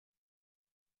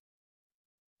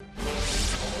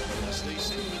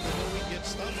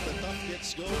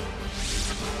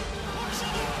Puts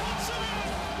it in, puts it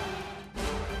in.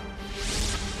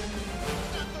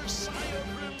 Another sigh of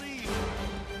relief.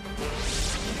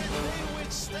 Can they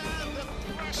withstand the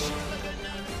pressure na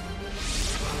ganyan?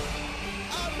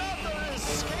 Another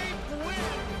escape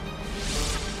win.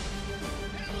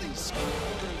 At least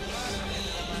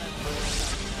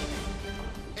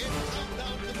it come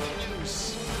down to the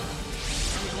news.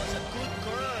 It was a good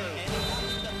curve. And he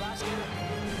wants the basket.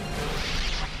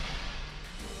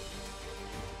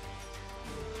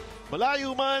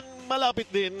 Malayo man, malapit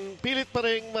din, pilit pa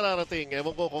rin mararating.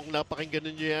 Ewan ko kung napakinggan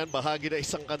niyo yan, bahagi na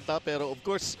isang kanta. Pero of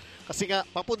course, kasi nga,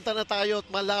 papunta na tayo at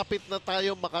malapit na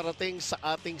tayo makarating sa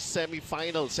ating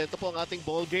semifinals. Ito po ang ating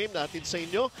ball game natin sa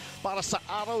inyo para sa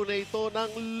araw na ito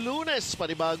ng Lunes.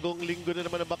 Panibagong linggo na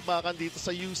naman ang bakbakan dito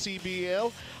sa UCBL.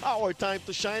 Our time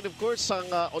to shine, of course, ang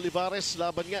Olivarez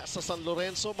laban nga sa San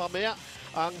Lorenzo. Mamaya,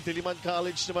 ang Diliman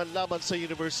College naman laban sa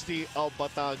University of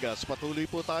Batangas. Patuloy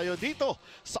po tayo dito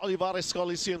sa Olivarez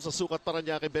Coliseum sa Sukat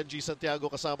Parañaque. Benji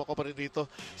Santiago, kasama ko pa rin dito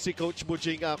si Coach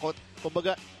Bujing Akot.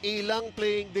 Kumbaga, ilang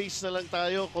playing days na lang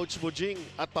tayo, Coach Bujing,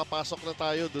 at papasok na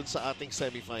tayo dun sa ating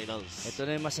semifinals. Ito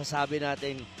na yung masasabi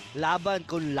natin, laban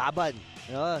kung laban.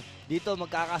 No? Dito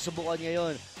magkakasubukan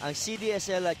ngayon ang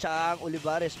CDSL at saka ang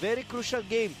Olivarez. Very crucial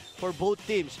game for both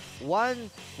teams. One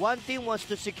team wants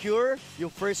to secure yung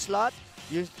first slot,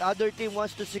 yung other team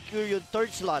wants to secure yung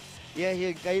third slot.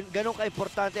 Ganun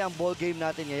ka-importante ang ball game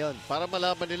natin ngayon. Para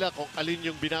malaman nila kung alin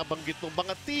yung binabanggit ng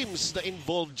mga teams na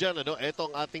involved dyan. Ano?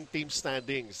 Ito ang ating team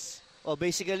standings.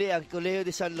 Basically, ang Colegio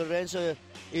de San Lorenzo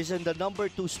is in the number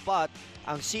 2 spot.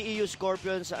 Ang CEU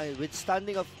Scorpions with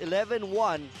standing of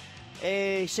 11-1,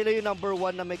 sila yung number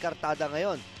 1 na may kartada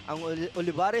ngayon. Ang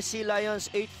Olivarez Sea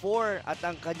Lions 8-4 at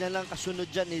ang kanilang kasunod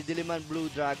dyan ni Diliman Blue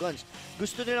Dragons.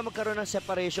 Gusto nila magkaroon ng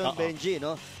separation, Benji,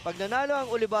 no? Pag nanalo ang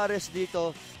Olivarez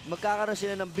dito, magkakaroon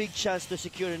sila ng big chance to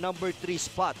secure number 3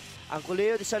 spot. Ang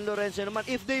Colegio de San Lorenzo naman,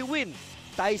 if they win,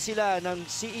 tie sila ng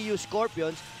CEU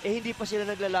Scorpions, hindi pa sila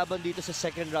naglalaban dito sa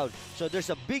second round. So there's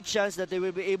a big chance that they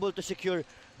will be able to secure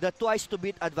the twice to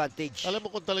beat advantage. Alam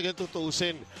mo kung talagang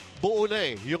tutuusin, buo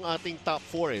na yung ating top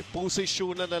 4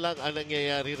 Posisyon na lang ang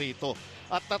nangyayari rito.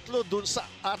 At tatlo dun sa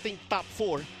ating top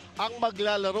 4 ang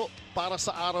maglalaro para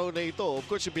sa araw na ito. Of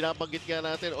course, yung binabanggit nga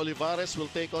natin, Olivarez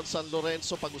will take on San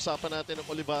Lorenzo. Pag-usapan natin ng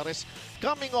Olivarez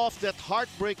coming off that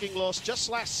heartbreaking loss just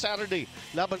last Saturday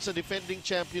laban sa defending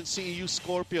champion CEU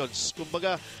Scorpions.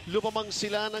 Kumbaga, lumamang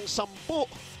sila ng 10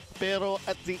 pero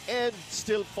at the end,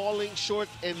 still falling short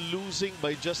and losing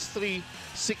by just 3,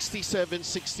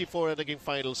 67-64 ang naging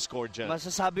final score dyan.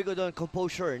 Masasabi ko doon,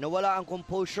 composure. Nawala ang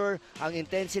composure, ang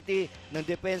intensity ng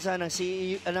depensa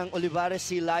ng Olivarez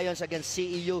Sea Lions against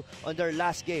CEU on their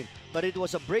last game. But it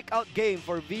was a breakout game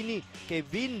for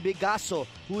Kevin Bigaso,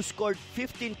 who scored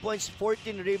 15 points,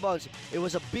 14 rebounds. It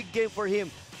was a big game for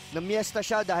him. Namiesta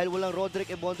siya dahil walang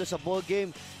Roderick Ebondo sa ball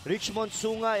game. Richmond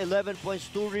Sunga, 11 points,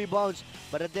 2 rebounds.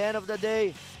 But at the end of the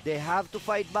day, they have to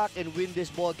fight back and win this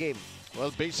ball game. Well,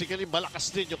 basically,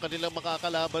 malakas din yung kanilang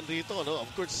makakalaban rito. No?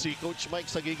 Of course, si Coach Mike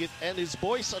Sagigit and his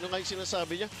boys, ano nga yung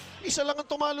sinasabi niya? Isa lang ang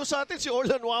tumalo sa atin, si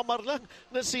Orlan Wamar lang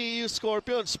na CEU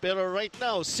Scorpions. Pero right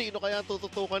now, sino kaya ang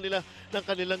tututukan nila ng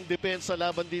kanilang depensa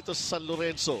laban dito sa San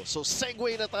Lorenzo? So,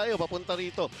 segue na tayo papunta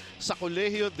rito sa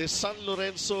Colegio de San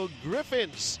Lorenzo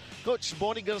Griffins. Coach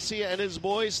Bonnie Garcia and his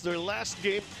boys, their last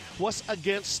game was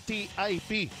against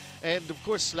TIP. And of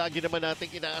course, lagi naman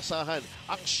nating inaasahan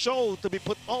ang show to be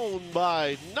put on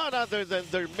by none other than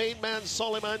their main man,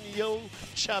 Soliman Yo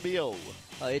Chabio.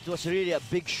 It was really a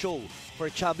big show for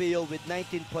Chabio with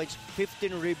 19 points,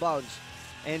 15 rebounds.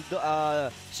 And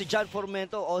si John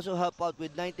Formento also helped out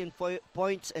with 19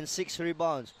 points and 6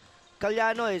 rebounds.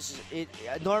 Calyano is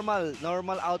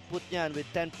normal output niyan with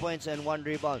 10 points and 1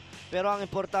 rebound. Pero ang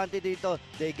importante dito,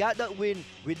 they got that win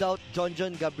without John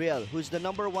Gabriel, who's the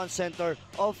number 1 center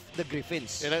of the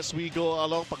Griffins. And as we go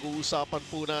along, pag-uusapan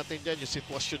po natin yan, yung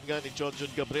sitwasyon nga ni John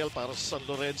Gabriel para sa San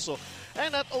Lorenzo.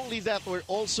 And not only that, we're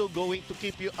also going to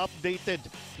keep you updated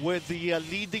with the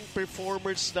leading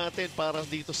performers natin para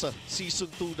dito sa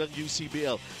Season 2 ng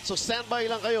UCBL. So standby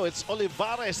lang kayo. It's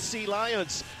Olivarez Sea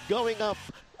Lions going up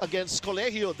against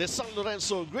Colegio de San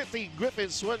Lorenzo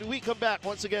Griffins. When we come back,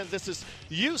 once again, this is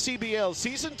UCBL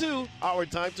Season 2, Our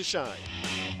Time to Shine.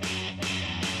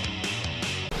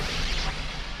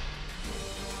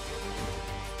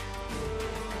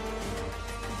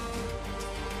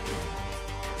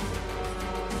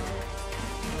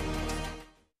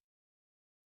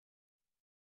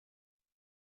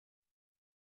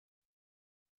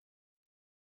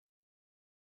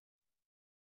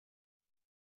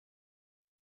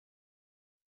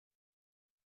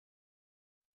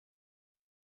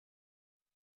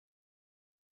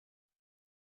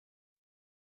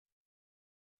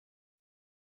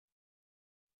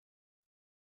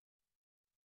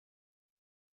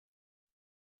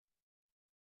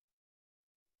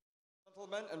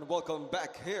 Gentlemen, and welcome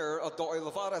back here at the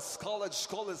Olivarez College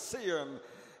Coliseum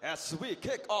as we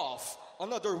kick off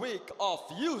another week of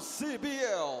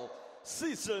UCBL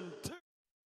Season 2.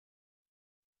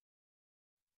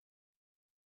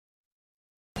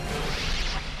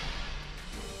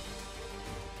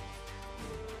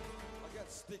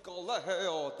 Against the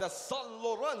Colegio de San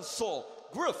Lorenzo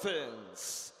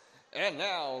Griffins. And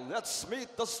now, let's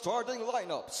meet the starting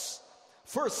lineups.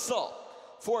 First up,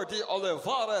 for the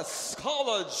Olivarez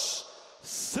College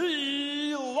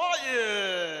Sea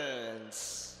Lions.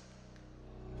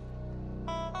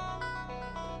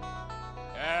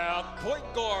 At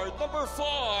point guard, number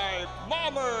 5,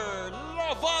 Mamer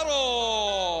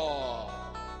Navarro.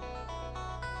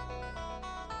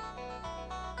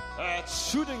 At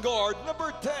shooting guard,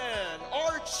 number 10,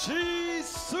 Archie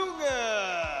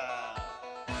Sunga.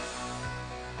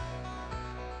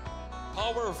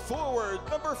 Power forward,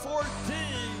 number 14,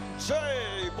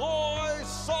 J-Boy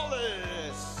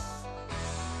Solis.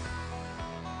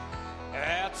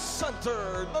 At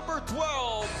center, number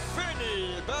 12,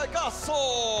 Vinny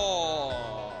Begaso.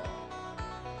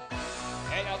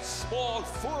 And at small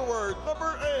forward,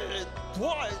 number 8,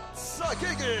 Dwight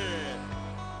Sagigin.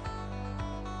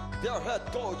 Their head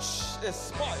coach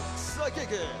is Mike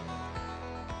Sagigin.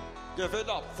 Give it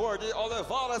up for the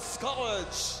Olivarez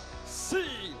College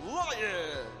Sea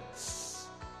Lions.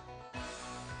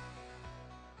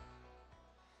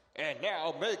 And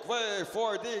now make way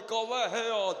for the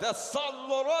Colegio de San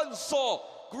Lorenzo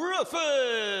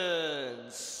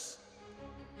Griffins.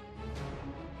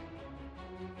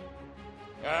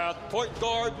 At point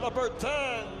guard, number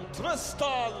 10,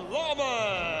 Tristan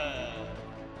Laman.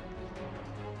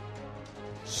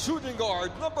 Shooting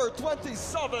guard, number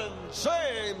 27,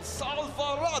 James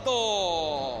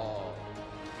Alvarado.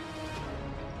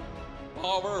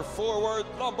 Power forward,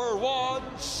 number 1,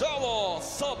 Cello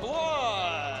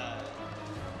Sublime.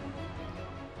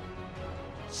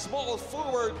 Small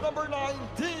forward, number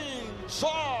 19,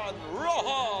 John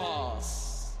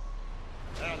Rojas.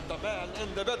 And the man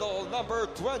in the middle, number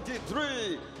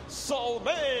 23,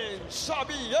 Salmain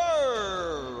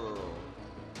Xavier.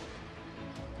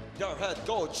 Their head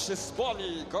coach is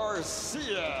Bonnie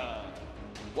Garcia.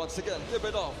 Once again, give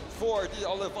it up for the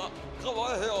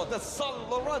Colegio de San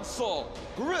Lorenzo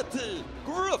Gritty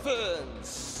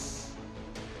Griffins.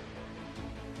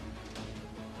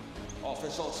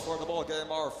 Officials for the ball game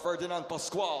are Ferdinand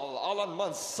Pascual, Alan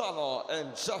Manzano,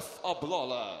 and Jeff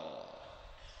Ablola.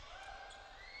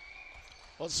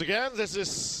 Once again, this is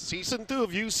Season 2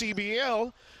 of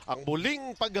UCBL. Ang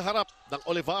muling pagharap ng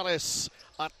Olivarez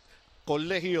at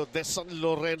Colegio de San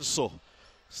Lorenzo.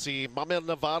 Si Mamer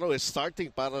Navarro is starting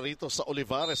para rito sa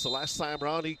Olivarez. The last time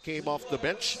around, he came off the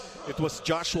bench. It was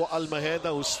Joshua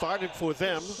Almaheda who started for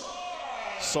them.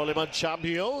 Soliman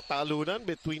Chabio, talunan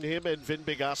between him and Vin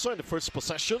Begaso in the first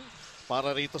possession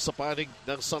para rito sa panig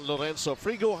ng San Lorenzo.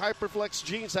 Frigo Hyperflex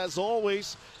Jeans, as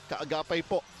always, kaagapay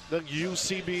po ng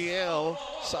UCBL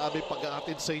sa aming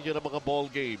pag-aatid sa inyo ng mga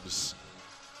ball games.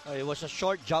 It was a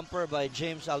short jumper by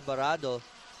James Alvarado.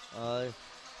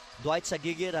 Dwight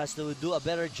Sagigit has to do a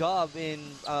better job in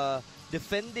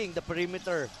defending the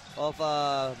perimeter of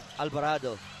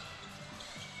Alvarado.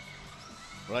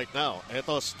 Right now,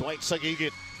 etos Dwight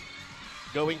Sagigit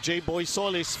going J-Boy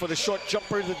Solis for the short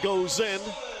jumper that goes in.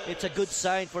 It's a good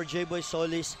sign for J-Boy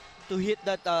Solis to hit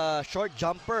that short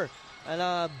jumper.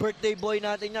 And birthday boy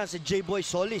natin yan, si J-Boy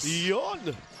Solis.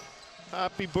 Yon!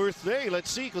 Happy birthday. Let's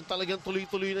see kung talagang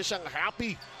tuloy-tuloy na siyang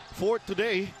happy for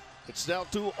today. It's now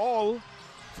 2-all.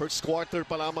 First quarter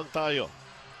pa lamang tayo.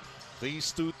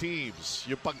 These two teams,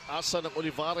 yung pag-asa ng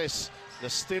Olivarez na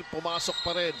still pumasok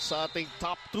pa rin sa ating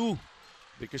top 2.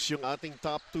 Because yung ating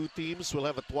top 2 teams will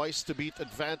have a twice-to-beat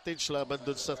advantage laban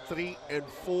dun sa 3 and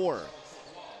 4.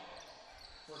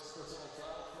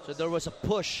 So there was a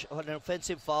push on an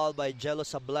offensive foul by Jello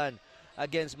Sablan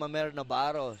against Mamer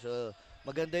Navarro. So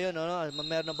maganda yun, no?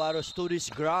 Mamer Navarro stood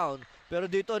his ground. Pero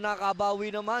dito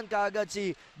nakabawi naman kaagad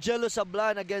si Jello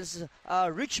Sablan against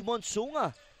Richmond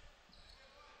Sunga.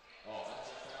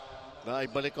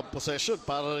 Naibalik ang possession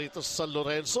para rito sa San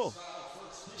Lorenzo.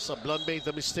 Sablan made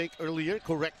the mistake earlier,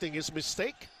 correcting his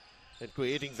mistake and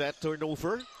creating that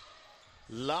turnover.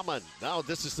 Laman, now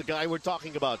this is the guy we're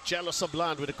talking about. Jello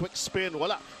Sablan with a quick spin.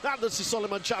 Wala. Nandun si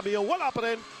Soliman Chabio. Wala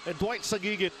pa rin. And Dwight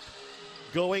Sagigit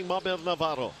going Mamer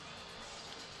Navarro.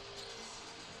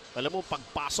 Alam mo,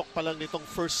 pagpasok pa lang nitong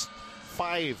first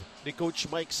 5 ni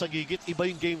Coach Mike Sagigit, iba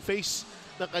yung game face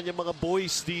ng kanyang mga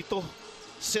boys dito.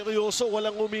 Seryoso,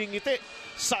 walang umingiti.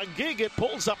 Sagigit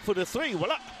pulls up for the 3.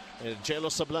 Wala. And Jello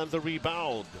Sablan the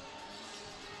rebound.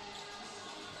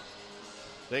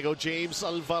 There go James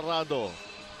Alvarado.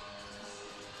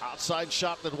 Outside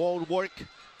shot that won't work.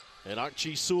 And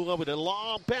Archie Sunga with a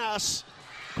long pass.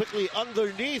 Quickly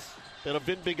underneath. Pero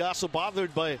Vin Bigaso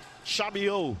bothered by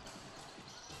Shabio.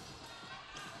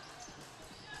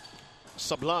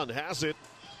 Sablan has it.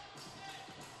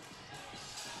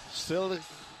 Still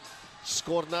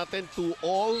score natin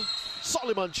 2-2.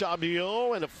 Soliman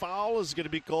Shabio, and a foul is going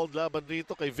to be called laban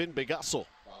dito kay Vin Bigaso.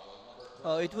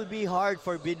 It would be hard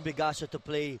for Vin Bigaso to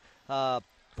play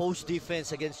post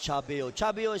defense against Shabio.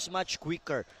 Shabio is much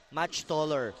quicker, much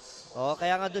taller.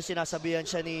 Kaya nga doon sinasabihan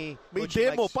siya ni May Coach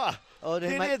demo Mike, pa.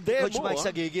 Coach Mike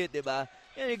Sagigit, di ba?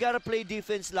 You gotta play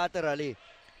defense laterally.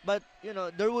 But,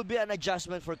 there will be an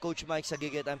adjustment for Coach Mike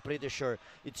Sagigit, I'm pretty sure.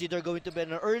 It's either going to be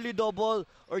an early double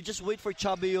or just wait for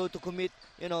Shabio to commit,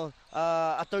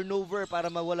 a turnover para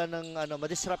mawala ng,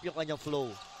 madisrupt yung kanyang flow.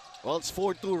 Well, it's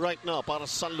 4-2 right now para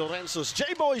San Lorenzo's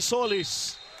J-Boy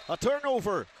Solis. A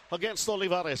turnover against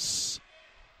Olivarez.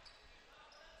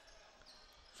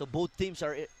 So both teams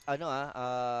are,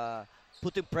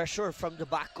 putting pressure from the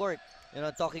backcourt.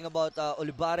 Talking about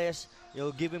Olivarez,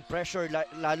 giving pressure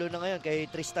lalo na ngayon kay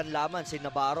Tristan Laman, si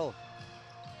Navarro.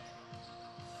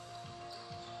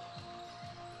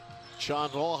 John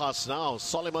Rojas now.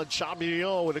 Soliman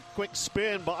Shabio with a quick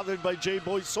spin, bothered by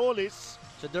J-Boy Solis.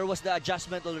 So there was the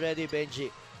adjustment already,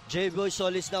 Benji. J-Boy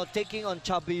Solis now taking on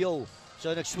Shabio.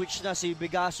 So nag-switch na si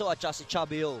Bigaso at si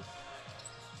Shabio.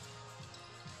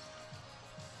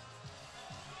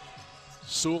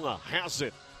 Sunga has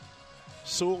it.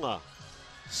 Sunga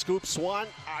scoops one.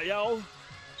 Ayaw.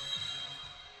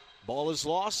 Ball is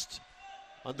lost.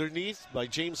 Underneath by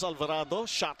James Alvarado.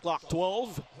 Shot clock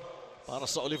 12 para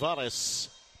sa Olivarez.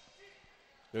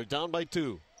 They're down by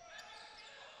 2.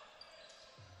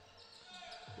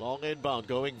 Long inbound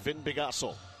going Vin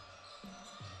Bigaso.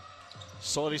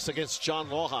 Solis against John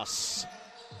Rojas.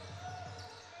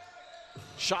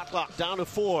 Shot clock down to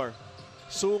 4.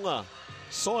 Sunga.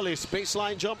 Solis,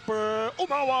 baseline jumper.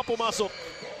 Umawa, pumasok.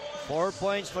 4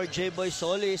 points for J-Boy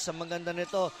Solis. Ang maganda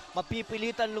nito,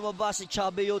 mapipilitan lumabas si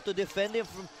Shabio to defend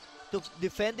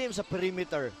him sa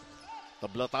perimeter.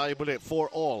 Tabla tayo muli,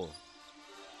 4-all.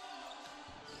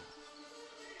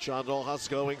 John Rojas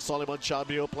going, Soliman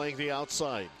Shabio playing the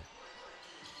outside.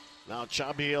 Now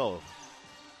Shabio.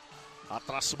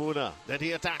 Atras muna. Then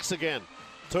he attacks again.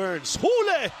 Turns.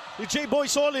 Huli! Ni J-Boy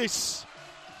Solis.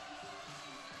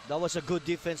 That was a good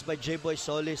defense by J-Boy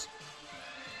Solis.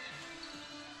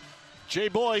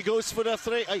 J-Boy goes for the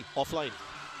 3. Ay, offline.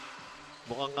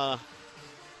 Mukhang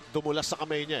dumulas sa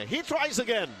kamay niya. He tries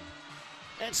again.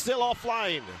 And still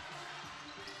offline.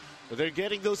 But they're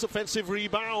getting those offensive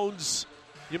rebounds.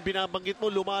 Yung binabanggit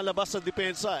mo, lumalabas sa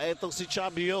depensa. Etong si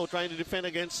Shabio trying to defend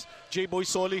against J-Boy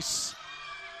Solis.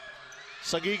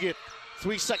 Sagigit.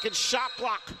 3-second shot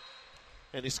clock.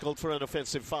 And he's called for an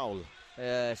offensive foul.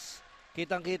 Yes.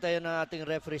 Kitang-kita yun ng ating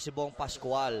referee si Bong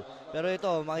Pascual. Pero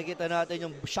ito, makikita natin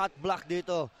yung shot block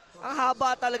dito. Ang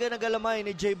haba talaga ng galamay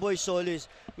ni J-Boy Solis.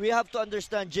 We have to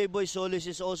understand J-Boy Solis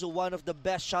is also one of the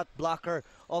best shot blocker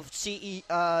of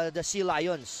the Sea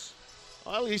Lions.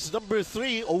 Well, he's number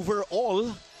 3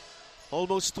 overall.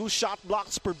 Almost 2 shot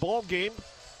blocks per ball game.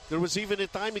 There was even a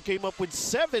time he came up with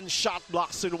 7 shot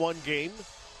blocks in one game.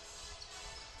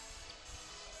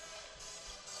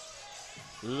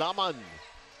 Laman.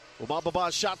 Umababa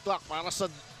ang shot clock para sa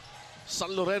San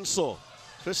Lorenzo.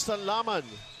 Tristan Laman.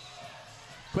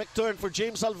 Quick turn for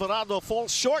James Alvarado.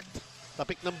 Falls short.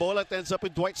 Tapik ng bola at ends up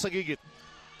with Dwight Sagigit.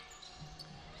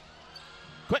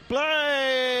 Quick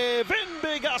play! Vin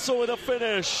Bigaso with a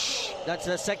finish. That's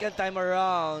the second time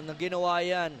around na ginawa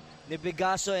yan ni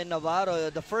Bigaso and Navarro.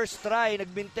 The first try,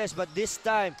 nagbintes, but this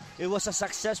time, it was a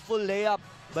successful layup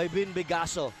by Vin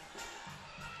Bigaso.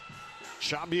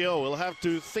 Shabio will have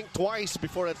to think twice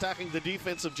before attacking the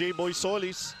defense of J-Boy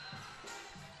Solis.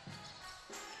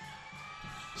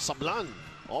 Sablan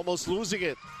almost losing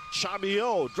it.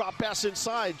 Shabio, drop pass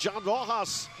inside. John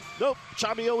Rojas. Nope,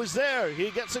 Shabio is there. He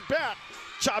gets it back.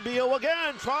 Shabio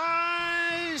again,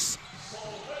 tries.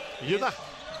 Yun na,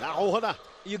 nakuha na.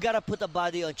 You gotta put a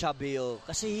body on Shabio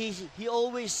kasi he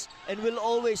always and will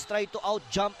always try to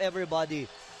out-jump everybody.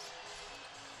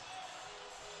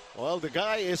 Well, the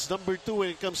guy is number 2 when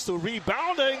it comes to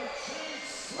rebounding.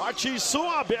 Archie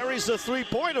Sua buries the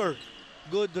 3-pointer.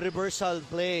 Good reversal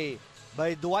play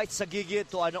by Dwight Sagigit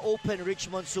to an open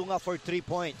Richmond Sunga for 3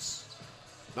 points.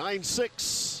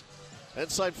 9-6.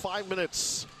 Inside 5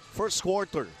 minutes. First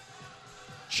quarter.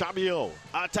 Shabio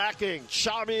attacking.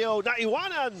 Shabio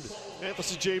naiwanan. Ito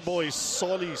si J-Boy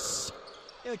Solis.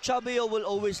 Shabio will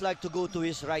always like to go to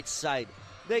his right side.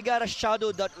 they gotta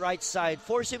shadow that right side.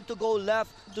 Force him to go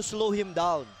left to slow him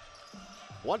down.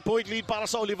 1 point lead para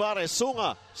sa Olivarez.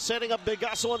 Sunga setting up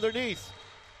Begaso underneath.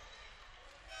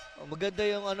 Maganda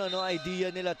yung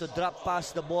idea nila to drop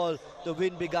past the ball to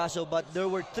win Begaso, but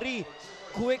there were 3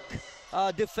 quick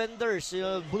defenders,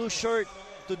 blue shirt,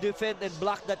 to defend and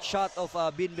block that shot of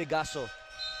Bin Begaso.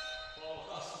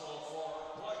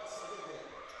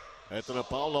 Ito na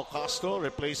Paulo Castro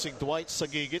replacing Dwight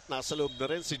Sagigit. Nasa loob na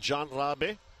rin si John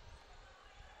Rabe.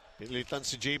 Pinilitan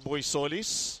si J-Boy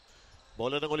Solis.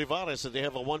 Bola ng Olivarez and they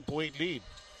have a 1 point lead.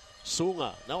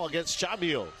 Sunga now against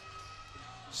Chabio.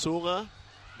 Sunga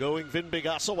going Vin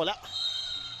Begaso. Wala.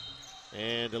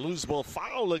 And a loose ball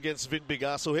foul against Vin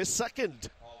Begaso. His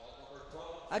second.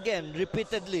 Again,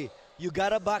 repeatedly, you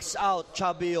gotta box out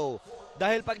Chabio.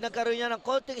 Dahil pag nagkaroon niya ng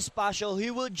konting espasyo, he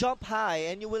will jump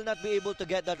high and you will not be able to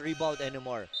get that rebound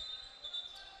anymore.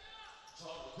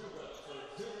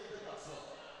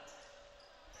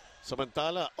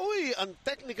 Samantala, ang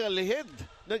technical head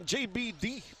ng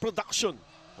JBD Production.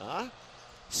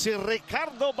 Si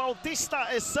Ricardo Bautista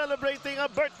is celebrating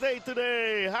a birthday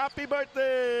today. Happy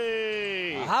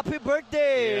birthday! Happy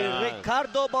birthday, Yeah.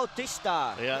 Ricardo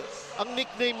Bautista. Ayan. Ang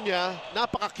nickname niya,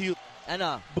 napaka-cute.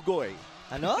 Ano? Bugoy.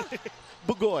 Ano?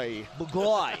 Bugoy.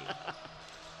 Bugoy.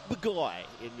 Bugoy.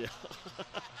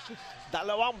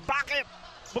 Dalawang bucket.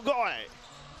 Bugoy.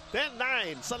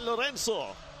 10-9, San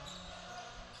Lorenzo.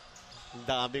 Ang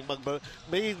daming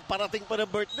may parating pa ng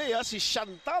birthday si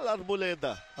Chantal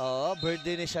Arboleda. Oo,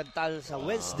 birthday ni Chantal sa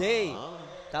Wednesday.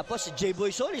 Tapos si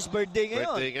J-Boy Solis, birthday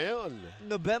ngayon. Birthday ngayon.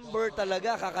 November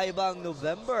talaga, kakaiba ang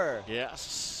November.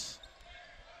 Yes.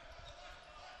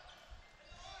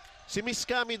 Si Miss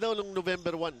Cami daw nung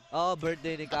November 1. Oo,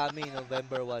 birthday ni Cami,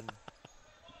 November 1.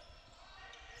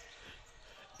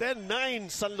 10-9,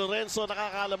 San Lorenzo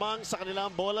nakakalamang sa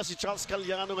kanilang bola. Si Charles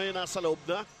Caliano ngayon nasa loob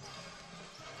na.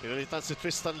 Pinalitan si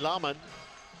Tristan Laman.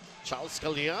 Charles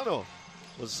Caliano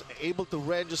was able to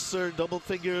register double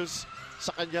figures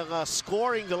sa kanyang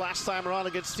scoring the last time around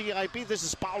against TIP. This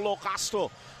is Paulo Castro.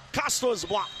 Castro is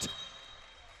blocked.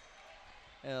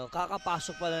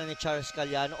 Kakapasok pala ni Charles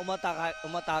Caliano,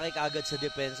 umatake agad sa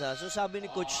depensa. So sabi ni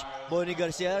Coach Bonnie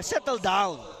Garcia, settle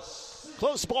down.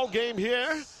 Close ball game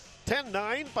here.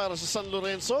 10-9 para sa San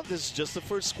Lorenzo. This is just the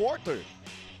first quarter.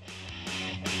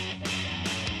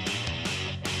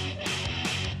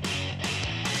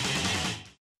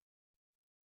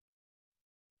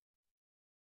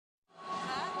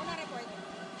 Unang report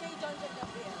kay John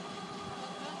Gabriel.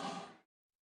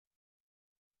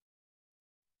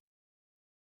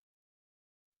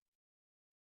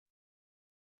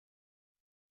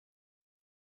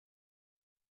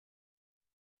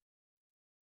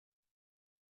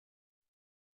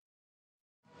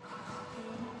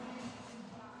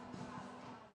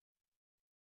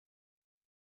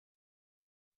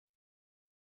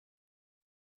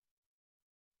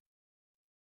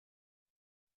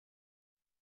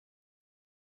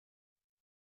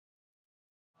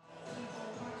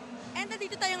 And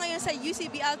nandito tayo ngayon sa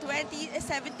UCBL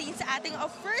 2017 sa ating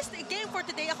first game for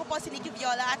today. Ako po si Nikki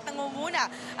Viola at nangunguna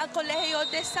ang Colegio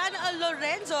de San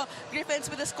Lorenzo Griffins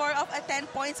with a score of 10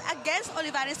 points against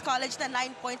Olivarez College na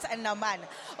 9 points naman.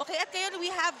 Okay, at ngayon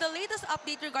we have the latest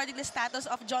update regarding the status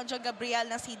of John Gabriel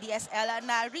ng CDSL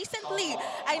na recently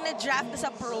ay na-draft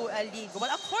sa Pro League. Well,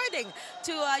 according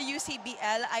to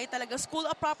UCBL ay talagang school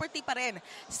of property pa rin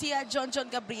si John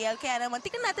Gabriel. Kaya naman,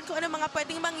 tingnan natin kung ano mga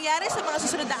pwedeng mangyari sa mga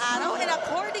susunod na araw. And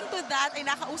according to that, ay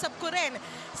nakausap ko rin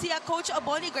si Coach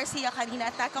Bonnie Garcia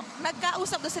kanina at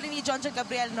nagkausap doon sila ni John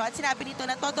Gabriel. No? At sinabi nito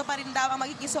na todo pa rin daw ang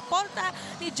magiging suporta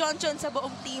ni John sa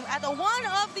buong team. At one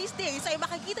of these days ay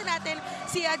makikita natin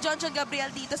si John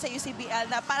Gabriel dito sa UCBL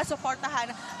na para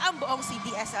suportahan ang buong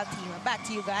CDSL team. Back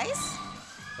to you guys.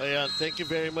 Ayan, thank you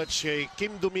very much kay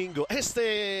Kim Domingo.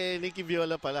 Nikki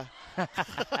Viola pala.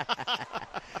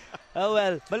 Oh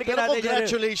well, balikan Pero natin.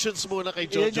 congratulations muna kay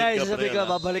John Gabriel. Sabi ko,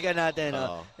 babalikan natin.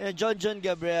 John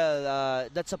Gabriel,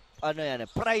 that's a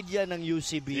pride yan ng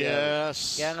UCBL.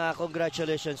 Yes. Kaya nga,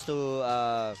 congratulations to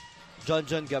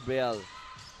John Gabriel.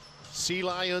 Sea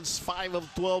Lions 5 of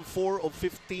 12, 4 of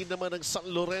 15 naman ng San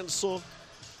Lorenzo.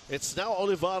 It's now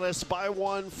Olivarez by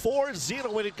 1,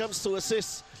 4-0 when it comes to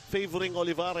assists, favoring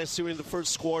Olivarez here in the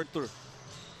first quarter.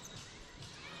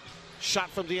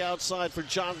 Shot from the outside for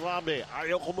John Rabe.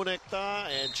 Ayaw kumonekta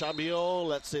and Chabio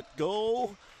lets it go.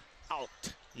 Out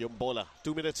yung bola.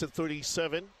 2 minutes and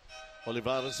 37.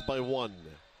 Olivarez by 1.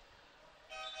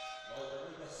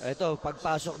 Ito,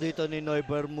 pagpasok dito ni Noy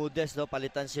Bermudez,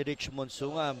 palitan si Rich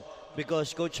Monsungam because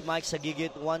Coach Mike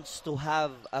Sagigit wants to have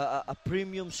a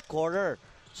premium scorer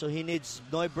So he needs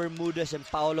Noy Bermudez and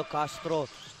Paolo Castro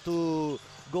to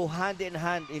go hand in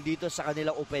hand dito sa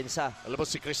kanilang opensa. Alam mo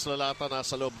si Chris Lalata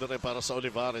nasa loob na rin para sa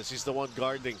Olivarez. He's the one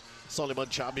guarding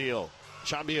Soliman Chabio.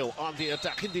 Chabio on the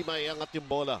attack. Hindi maiangat yung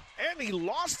bola. And he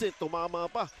lost it. Tumama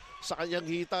pa sa kanyang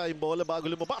hita yung bola bago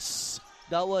lumabas.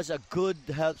 That was a good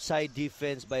help side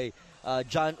defense by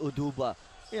John Uduba.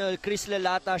 You know, Chris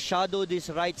Lalata shadowed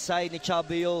this right side ni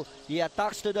Chabio. He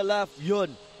attacks to the left.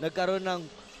 Yun, nagkaroon ng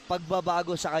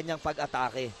pagbabago sa kanyang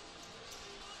pag-atake.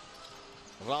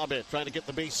 Robert trying to get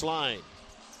the baseline.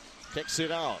 Kicks it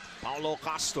out. Paulo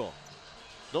Castro.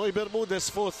 Noy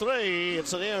Bermudez for three.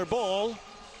 It's an air ball.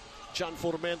 John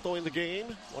Formento in the game.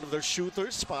 One of their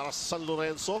shooters para sa San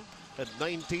Lorenzo at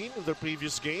 19 in their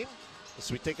previous game.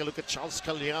 As we take a look at Charles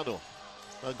Caliano.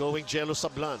 Going Jello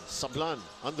Sablan. Sablan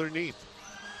underneath.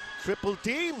 Triple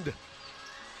teamed.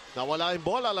 Nawala yung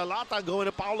bola. Lalata going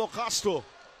to Paulo Castro.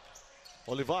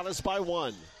 Olivarez by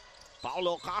one.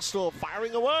 Paulo Castro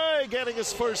firing away, getting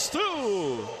his first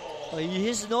two.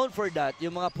 He's known for that.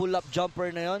 Yung mga pull-up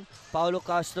jumper na yon, Paulo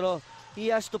Castro,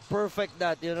 he has to perfect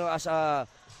that. You know, as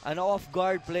an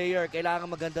off-guard player,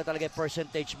 kailangan maganda talaga yung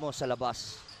percentage mo sa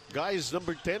labas. Guys,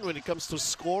 number 10 when it comes to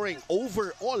scoring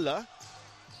overall,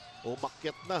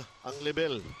 umakyat na ang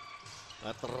level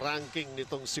at ranking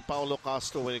nitong si Paulo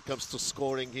Castro when it comes to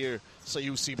scoring here sa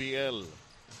UCBL.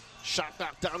 Shot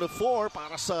knocked down to 4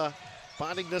 para sa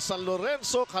panig na San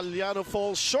Lorenzo. Caliano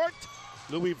falls short.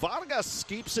 Louis Vargas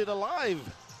keeps it alive.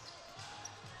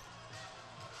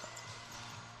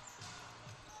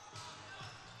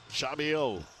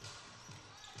 Chabio.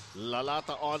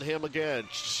 Lalata on him again.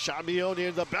 Chabio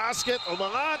near the basket.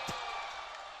 Umangat.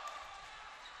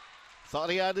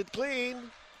 Thought he had it clean.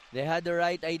 They had the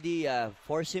right idea.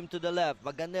 Force him to the left.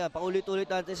 Maganda yan. Paulit-ulit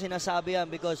natin sinasabi yan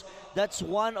because that's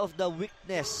one of the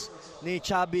weakness ni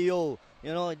Chabio.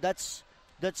 You know, that's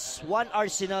one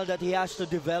arsenal that he has to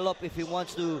develop if he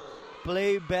wants to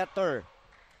play better.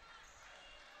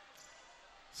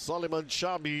 Soliman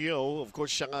Chabio, of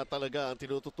course, siya nga talaga ang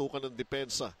tinututukan ng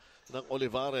depensa ng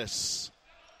Olivarez.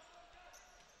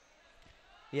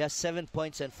 He has 7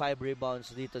 points and 5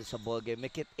 rebounds dito sa ballgame.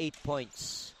 Make it 8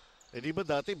 points. Eh di ba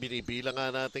dati binibilang nga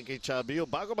natin kay Chabio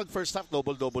bago mag first half,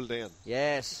 double-double na yan.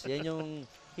 Yes, yan yung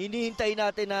hinihintay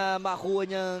natin na makuha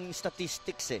niyang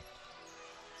statistics eh.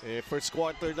 First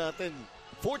quarter natin,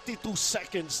 42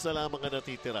 seconds na lamang ang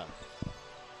natitira.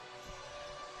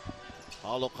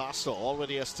 Paulo Castro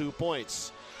already has 2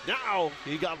 points. Now,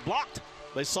 he got blocked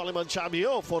by Soliman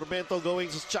Chabio. Formento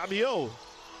going to Chabio.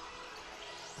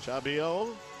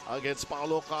 Chabio against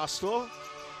Paulo Castro.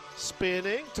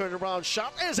 Spinning, turnaround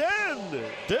shot is in!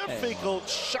 Difficult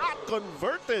shot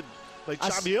converted by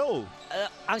Chabio.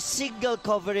 Ang single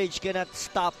coverage cannot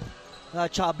stop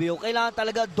Chabio. Kailangan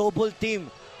talaga double team.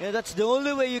 And that's the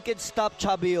only way you can stop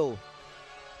Chabio.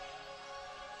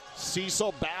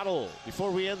 Seesaw battle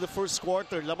before we end the first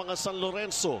quarter. Lamang ang San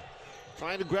Lorenzo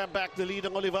trying to grab back the lead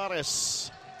ng Olivarez.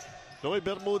 Noy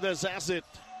Bermudez has it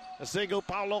as they go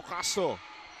Paulo Castro.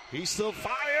 He still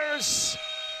fires.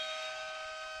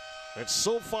 And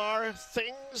so far,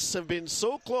 things have been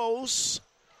so close.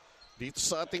 Dito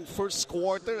sa ating first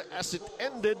quarter as it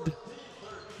ended.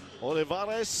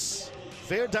 Olivarez,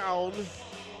 they're down.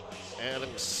 And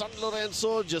San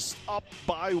Lorenzo just up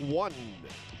by 1.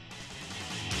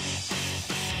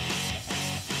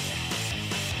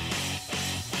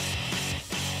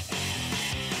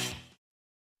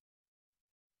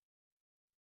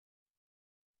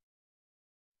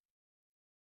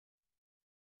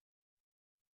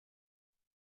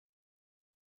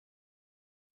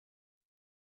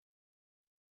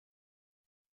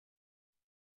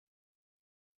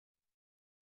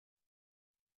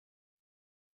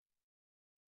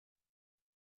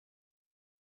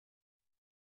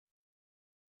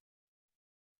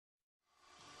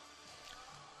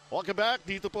 Welcome back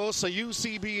dito po sa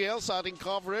UCBL sa ating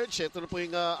coverage. Ito na po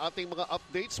yung ating mga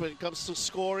updates when it comes to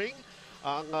scoring.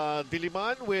 Ang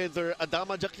Diliman with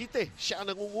Adama Jakite. Siya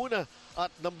nangunguna. At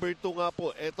number 2 nga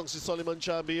po, etong si Soliman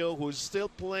Chabio who's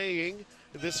still playing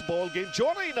this ball game.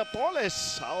 Jory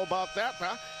Napoles, how about that?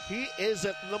 Huh? He is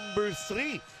at number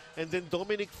 3. And then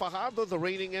Dominic Fajardo, the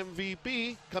reigning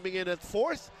MVP, coming in at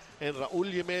 4th. And Raul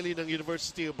Yemeli ng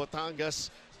University of Batangas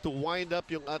to wind up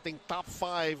yung ating top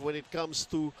 5 when it comes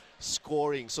to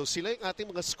scoring. So sila yung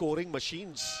ating mga scoring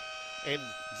machines. And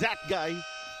that guy,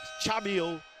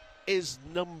 Chabio, is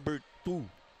number 2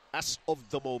 as of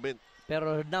the moment.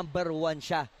 Pero number 1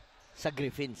 siya sa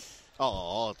Griffins.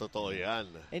 Oo, totoo yan.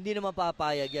 Hindi naman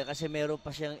papayag yan kasi meron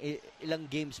pa siyang ilang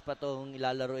games pa itong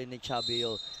ilalaroin ni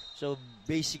Chabio. So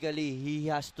basically, he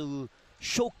has to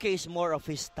showcase more of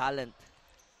his talent.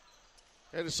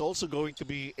 And it's also going to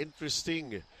be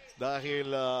interesting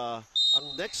dahil ang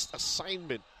next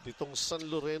assignment nitong San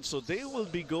Lorenzo, they will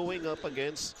be going up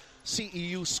against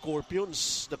CEU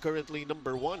Scorpions, the currently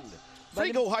number 1.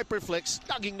 Frigo Hyperflex,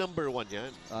 laging number 1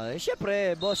 yan.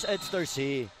 Siyempre, Boss Edster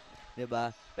C.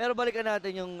 Diba? Pero balikan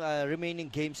natin yung remaining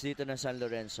games dito ng San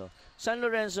Lorenzo. San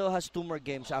Lorenzo has 2 more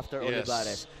games after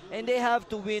Olivarez. And they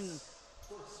have to win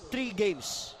 3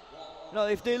 games. No,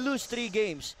 if they lose 3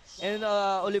 games and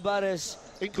Olivarez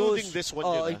including goes, this one,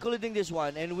 including this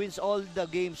one, and wins all the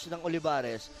games ng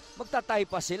Olivarez, magtatay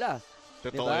pa sila.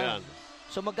 Totoo diba? yan.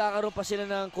 So magkakaroon pa sila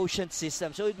ng quotient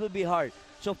system. So it will be hard.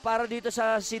 So para dito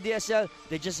sa CDSL,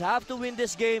 they just have to win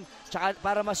this game tsaka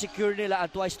para ma-secure nila ang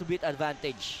twice to beat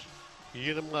advantage.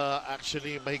 Yun ang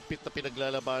actually mahigpit na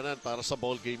pinaglalabanan para sa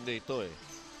ball game na ito eh.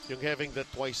 Yung having that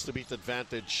twice to beat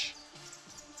advantage.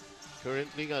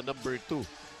 Currently nga number 2.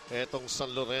 Etong San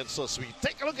Lorenzo. So we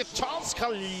take a look at Charles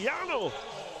Caliano.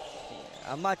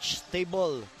 A much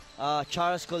stable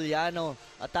Charles Caliano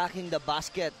attacking the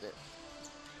basket.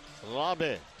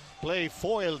 Rabe, play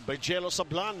foiled by Jello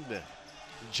Sablan.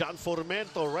 John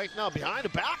Formento right now behind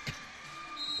the back.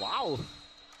 Wow.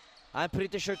 I'm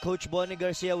pretty sure Coach Bonnie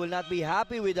Garcia will not be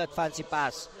happy with that fancy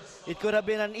pass. It could have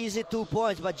been an easy 2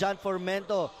 points, but John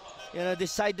Formento,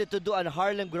 decided to do an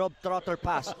Harlem Globetrotter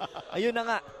pass. Ayun na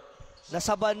nga.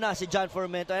 Nasaban na si John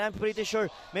Formento. And I'm pretty sure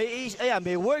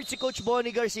may word si Coach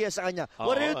Bonnie Garcia sa kanya.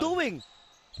 What are you doing?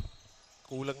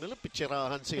 Kulang na lang,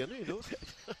 pitsirahan si no?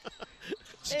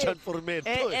 Si John Formento.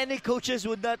 Any coaches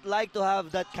would not like to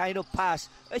have that kind of pass.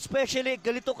 Especially,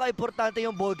 ganito ka-importante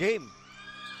yung ball game.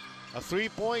 A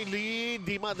 3-point lead.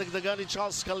 Di madagdagan ni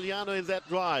Charles Caliano in that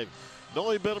drive.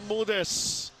 Noy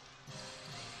Bermudez.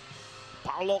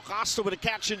 Paulo Castro with a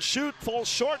catch and shoot. Falls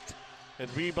short. And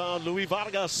rebound, Louis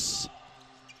Vargas.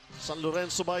 San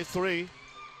Lorenzo by 3.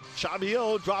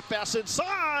 Chabio, drop pass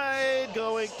inside.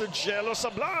 Going to Jello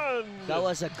Sablan. That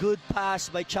was a good pass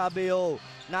by Chabio.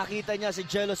 Nakita niya si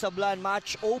Jello Sablan.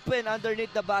 Match open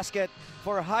underneath the basket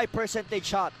for a high percentage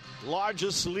shot.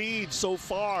 Largest lead so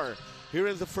far here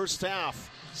in the first half.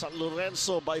 San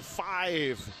Lorenzo by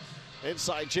 5.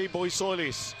 Inside, J-Boy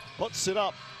Solis. Puts it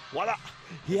up. Wala.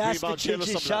 He has to change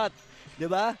his shot.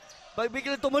 Diba? Pag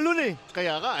biglang tumalun eh.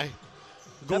 Kaya nga eh.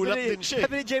 Gulat din siya.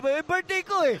 Sabi ni J-Boy, birthday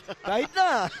ko eh. Kahit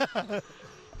na.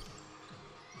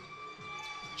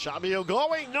 Chabio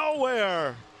going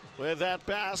nowhere with that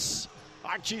pass.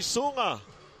 Archie Sunga.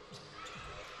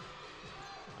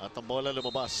 At ang bola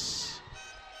lumabas.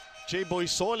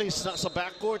 J-Boy Solis nasa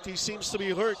backcourt. He seems to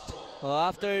be hurt.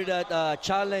 After that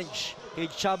challenge kay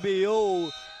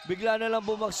Chabio, bigla na lang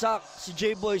bumagsak si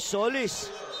J-Boy Solis.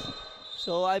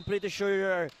 So I'm pretty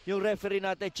sure yung referee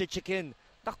natin chichikin.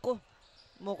 Tako,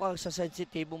 mukhang sa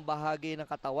sensitibong bahagi ng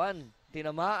katawan.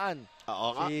 Tinamaan.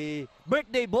 Oo nga. Si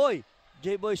birthday boy,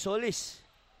 J-Boy Solis.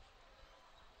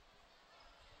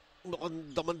 Mukhang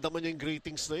daman-daman niya yung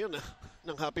greetings na yun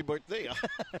ng happy birthday.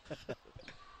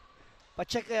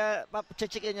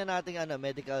 Pa-checkin niya natin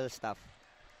medical staff.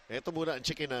 Ito muna ang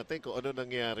checkin natin kung ano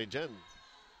nangyari dyan.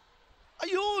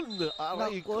 Ayun!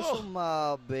 Aray ko. Naku,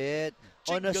 sumabit.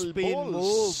 On a Jingle spin balls.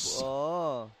 move.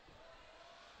 Oh.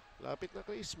 Lapit na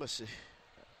Christmas eh.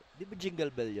 Di ba jingle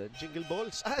bell yun? Jingle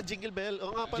balls? Jingle bell.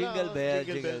 Oo nga pala. Jingle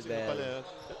bell. Pala.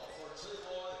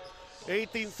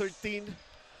 18-13.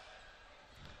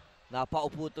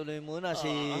 Napaupo tuloy muna si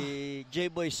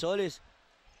J-Boy Solis.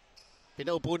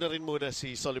 Pinaupo na rin muna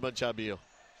si Soliman Chabio.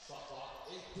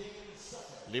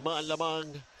 5 ang lamang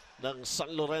ng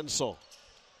San Lorenzo.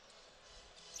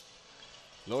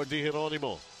 Lordy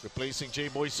Geronimo replacing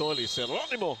J-Boy Solis.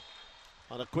 Geronimo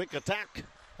on a quick attack.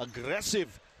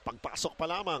 Aggressive. Pagpasok pa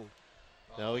lamang.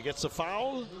 Now he gets a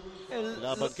foul.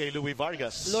 Laban kay Louis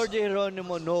Vargas. Lordy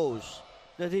Geronimo knows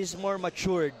that he's more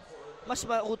matured. Mas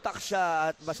mautak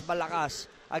siya at mas malakas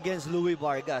against Louis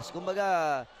Vargas.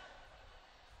 Kumbaga,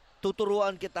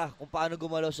 tuturuan kita kung paano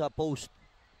gumalaw sa post.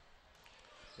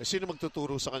 Sino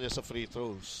magtuturo sa kanya sa free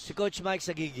throws? Si Coach Mike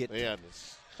Sagigit. Ayan.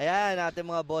 Ayan, ating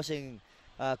mga bossing.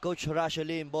 Coach Horacio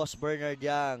Lim, Boss Bernard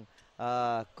Yang,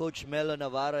 Coach Melo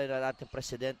Navarro, at ating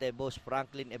presidente, Boss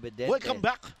Franklin Ebedente. Welcome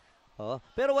back!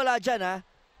 Pero wala dyan,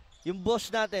 yung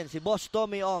boss natin, si Boss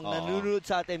Tommy Ong, nanonood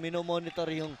sa atin, minomonitor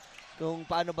yung kung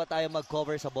paano ba tayo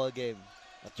mag-cover sa ball game.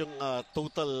 At yung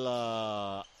total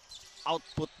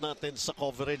output natin sa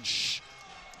coverage,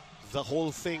 the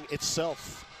whole thing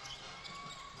itself,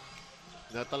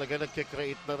 na talaga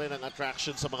nagkikreate na rin ang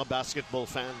attraction sa mga basketball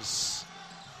fans.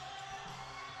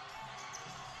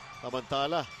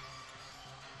 Samantala,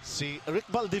 si Rick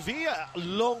Valdivia,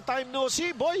 long time no see,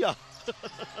 boy.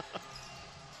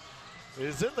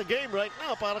 Is in the game right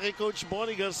now para kay Coach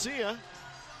Bonnie Garcia.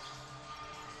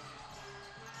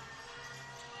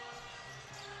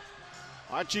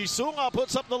 Archie Sunga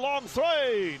puts up the long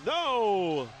three.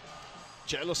 No!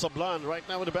 Jello Sablan right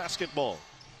now with the basketball.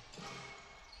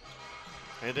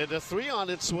 And then the three on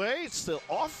its way. It's still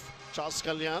off. Charles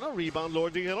Caliano, rebound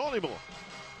Lordy Geronimo.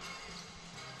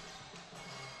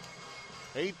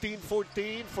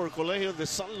 18-14 for Colegio de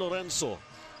San Lorenzo.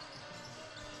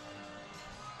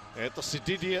 Ito si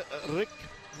Didier Rick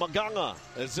Maganga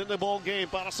is in the ball game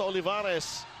para sa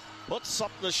Olivarez. Puts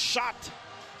up the shot.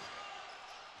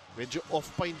 Medyo off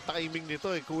pa yung timing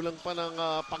nito. Kulang pa ng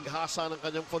paghasa ng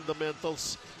kanyang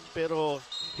fundamentals. Pero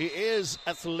he is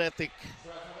athletic.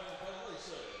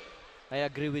 I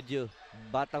agree with you.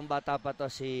 Batang-bata pa to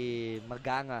si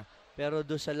Maganga. Pero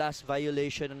doon sa last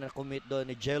violation na na-commit doon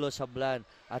ni Jello Sablan,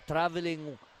 a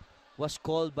traveling was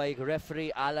called by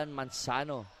referee Alan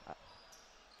Manzano.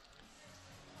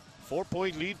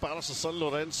 4-point lead para sa San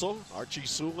Lorenzo. Archie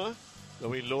Sunga,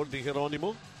 gawin Lordy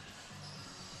Geronimo.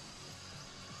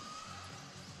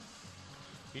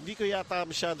 Hindi ko yata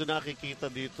masyado nakikita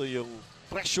dito yung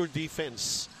pressure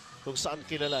defense kung saan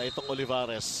kilala itong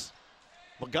Olivarez.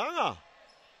 Maganga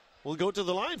will go to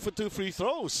the line for 2 free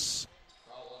throws.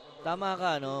 Tama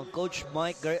ka, no? Coach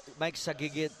Mike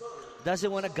Sagigit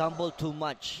doesn't want to gamble too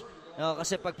much. No,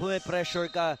 kasi pag pressure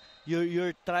ka,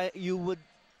 you're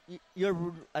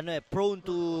prone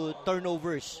to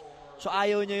turnovers. So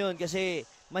ayaw niya yun kasi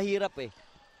mahirap eh.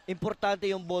 Importante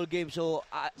yung ball game. So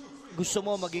gusto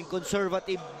mo maging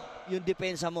conservative yung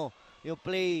depensa mo. Yung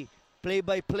play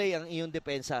by play ang iyong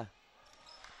depensa.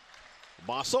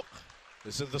 Basok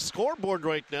is in the scoreboard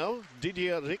right now.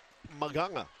 Didier Rick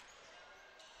Maganga.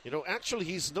 You know, actually,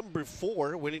 he's number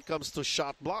 4 when it comes to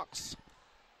shot blocks.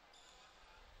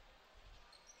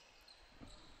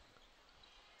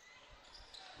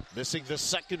 Missing the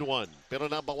second one. Pero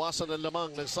nabawasan ang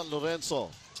lamang ng San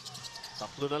Lorenzo.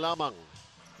 3 na lamang.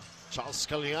 Charles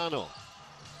Caliano.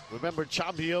 Remember,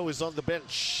 Chabio is on the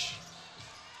bench.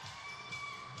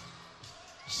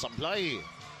 Sablay.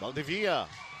 Valdivia.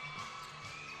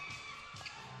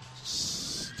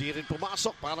 Di rin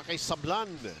pumasok para kay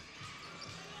Sablan.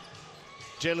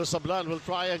 Jello Sablan will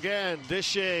try again.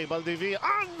 Deshe, Valdivia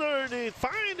underneath,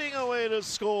 finding a way to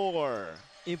score.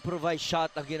 Improvised shot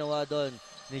ang ginawa doon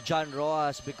ni John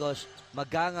Rojas because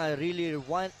Maganga really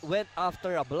went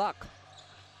after a block.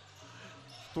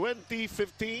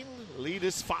 20-15, lead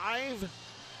is 5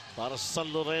 para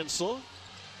San Lorenzo.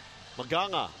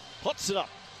 Maganga puts it up,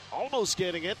 almost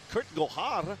getting it. Kurt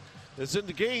Gohar is in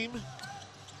the game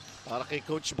para kay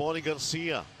Coach Bonnie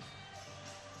Garcia.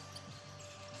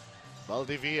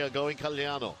 Valdivia going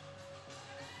Caliano.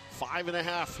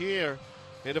 5.5 here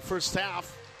in the first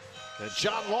half. And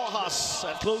John Rojas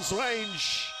at close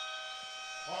range.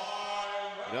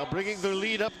 Now bringing their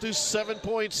lead up to 7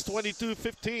 points,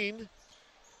 22-15.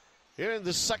 Here in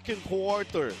the second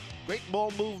quarter. Great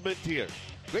ball movement here.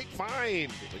 Great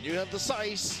find. When you have the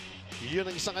size, yun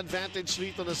ang isang advantage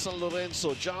dito ng San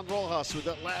Lorenzo. John Rojas with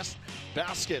that last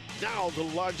basket. Now the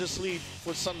largest lead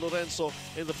for San Lorenzo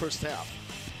in the first half.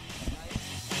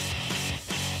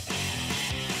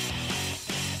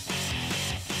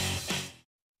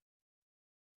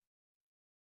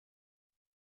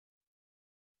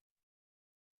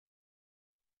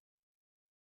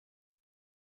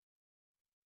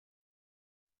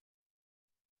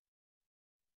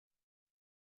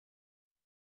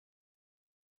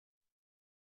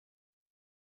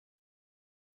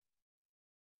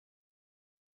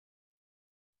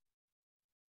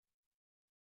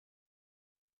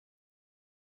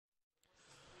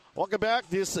 Welcome back.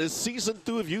 This is Season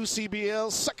 2 of UCBL,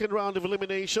 second round of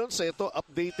eliminations. Ito,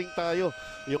 updating tayo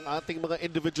yung ating mga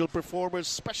individual performers,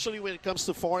 especially when it comes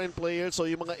to foreign players o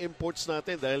yung mga imports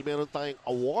natin dahil meron tayong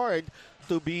award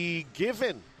to be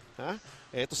given.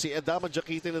 Ito si Edama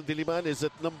Jaquite ng Diliman is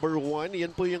at number 1.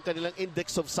 Yan po yung kanilang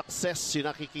index of success.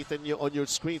 Yung nakikita nyo on your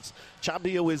screens.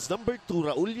 Chabio is number 2.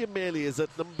 Raul Yameli is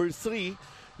at number 3.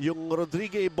 Yung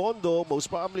Rodrigue Bondo, most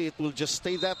probably it will just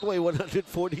stay that way, 142.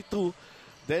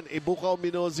 Then Ibukao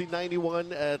Minozi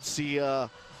 91 at si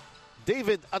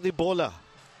David Adibola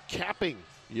capping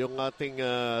yung ating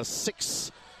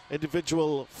 6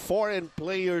 individual foreign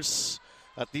players.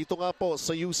 At dito nga po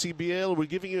sa UCBL, we're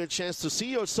giving you a chance to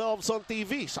see yourselves on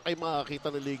TV. Sa kayo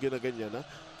makakita ng liga na ganyan.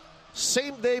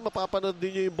 Same day, mapapanood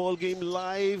niyo yung ball game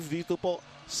live dito po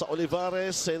sa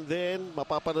Olivarez, and then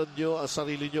mapapanood nyo ang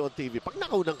sarili nyo on TV. Pag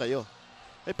nakaunan kayo,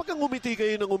 pagka ngumiti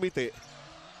kayo ng ngumiti,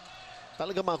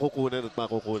 talaga makukunan at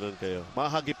makukunan kayo.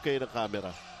 Mahagip kayo ng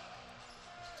camera.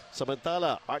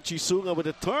 Samantala, Archie Sunga with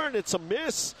a turn. It's a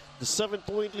miss. The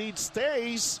 7-point lead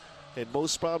stays. And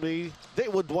most probably, they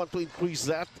would want to increase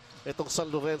that. Itong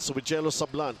San Lorenzo with Jello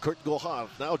Sablan. Kurt Gohar.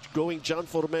 Now going John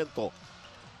Formento.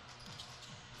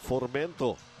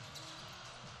 Formento.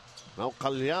 Now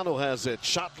Caliano has it.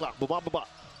 Shot clock, bumababa.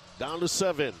 Down to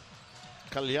 7.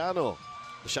 Caliano,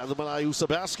 masyado malayo sa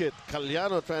basket.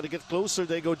 Caliano trying to get closer.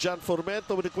 They go John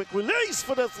Formento with a quick release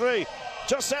for the 3.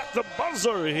 Just at the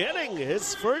buzzer, hitting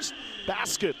his first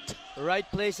basket. Right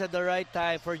place at the right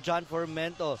time for John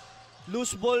Formento.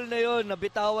 Loose ball na yun,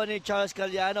 nabitawan ni Charles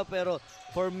Caliano, pero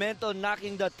Formento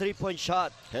knocking the 3-point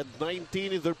shot. Had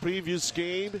 19 in their previous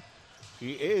game.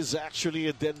 He is actually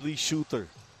a deadly shooter.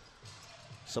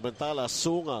 Samantala,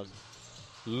 Sungag,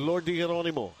 Lordy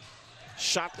Geronimo.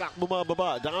 Shot clock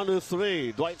bumababa, down to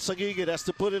 3. Dwight Sagigit has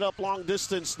to put it up long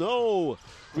distance. No.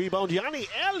 Rebound, Yanni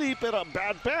Eli, pero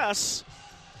bad pass.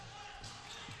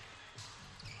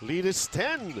 Lead is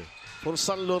 10 for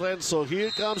San Lorenzo. Here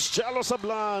comes Jello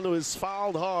Sablan, who is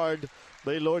fouled hard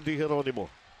by Lordy Geronimo.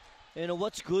 You know,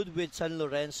 what's good with San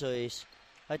Lorenzo is,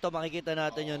 ito makikita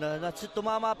natin yun, na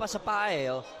tumama pa sa paa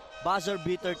eh. Oh. Buzzer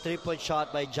beater 3-point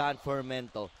shot by John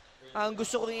Formento. Ang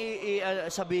gusto kong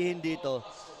sabihin dito,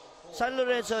 San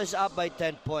Lorenzo is up by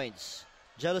 10 points.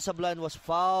 Jello Sablan was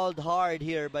fouled hard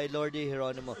here by Lordy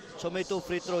Geronimo. So may 2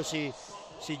 free throws si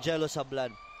Jello Sablan.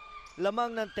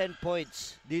 Lamang ng 10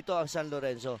 points dito ang San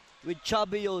Lorenzo with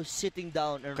Chabio sitting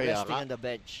down and resting on the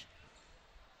bench.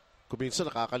 Kuminsan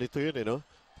nakakalito yun no?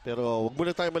 Pero wag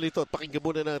muna tayo malito at pakinggan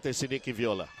muna natin si Nicky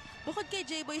Viola. Bukod kay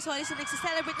J-Boy Solis na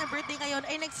nagsiselebrate ng birthday ngayon,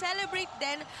 ay nag-celebrate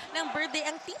din ng birthday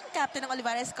ang team captain ng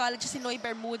Olivarez College, si Noy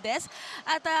Bermudez.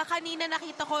 At kanina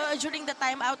nakita ko during the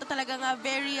timeout na talagang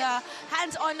very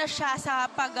hands-on na siya sa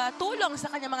pagtulong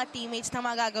sa kanyang mga teammates na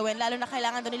mga gagawin. Lalo na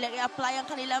kailangan daw nila i-apply ang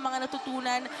kanilang mga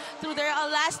natutunan through their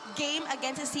last game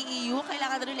against the CEU.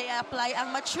 Kailangan daw nila i-apply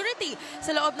ang maturity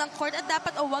sa loob ng court at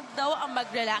dapat wag daw ang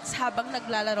mag-relax habang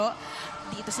naglalaro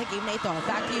dito sa game na ito.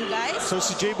 Back to you guys. So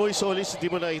si J-Boy Solis, hindi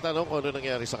mo na itanong kung ano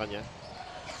nangyari sa kanya?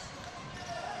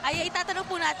 Ay, itatanong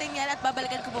po natin yan at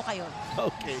babalikan ko po kayo.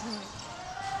 Okay.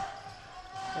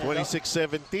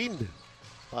 26-17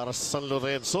 para sa San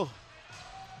Lorenzo.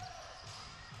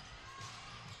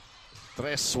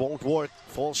 Tres won't work.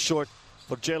 Falls short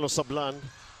for Jello Sablan.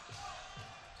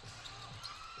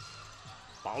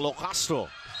 Paulo Castro.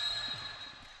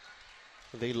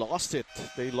 They lost it.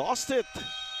 They lost it.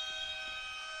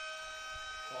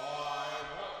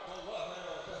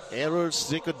 Errors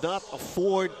they could not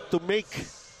afford to make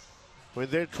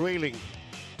when they're trailing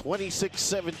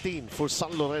 26-17 for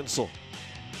San Lorenzo.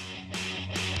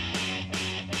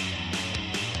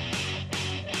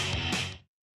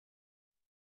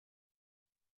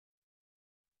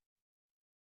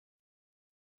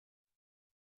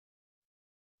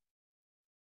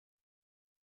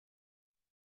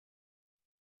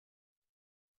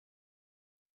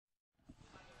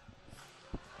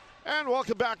 And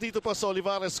welcome back dito pa sa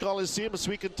Olivarez Coliseum as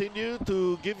we continue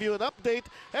to give you an update.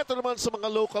 Ito naman sa mga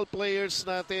local players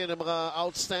natin, ang mga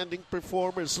outstanding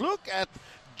performers. Look at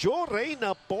Joe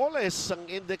Napoles, ang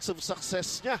index of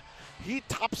success niya. He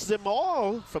tops them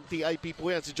all. From TIP po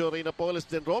yan, si Joe Napoles.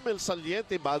 Then Romel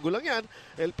Saliente, bago lang yan.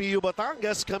 LPU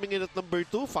Batangas coming in at number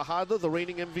 2. Fajardo, the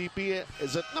reigning MVP,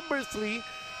 is at number 3.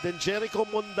 Then Jericho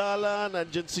Mondala,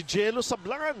 nandyan si Jello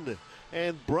Sablan.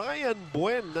 And Brian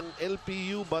Buen ng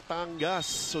LPU Batangas.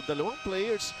 So dalawang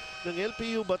players ng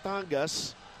LPU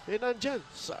Batangas nandyan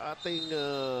sa ating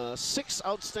 6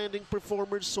 outstanding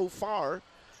performers so far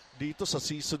dito sa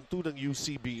Season 2 ng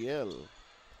UCBL.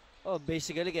 Oh,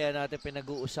 basically kaya natin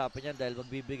pinag-uusapan yan dahil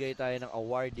magbibigay tayo ng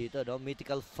award dito, no?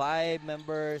 Mythical 5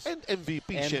 members. And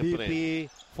MVP, syempre.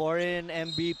 Foreign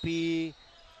MVP.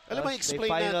 Alam mo,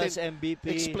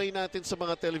 MVP. Explain natin sa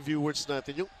mga televiewers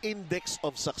natin yung index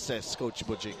of success, Coach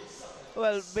Bojing.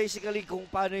 Well, basically kung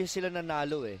paano sila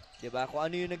nanalo eh, 'di ba? Kung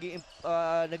ano yung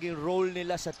naging role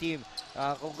nila sa team.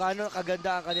 Kung gaano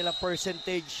kaganda ang kanilang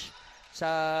percentage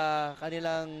sa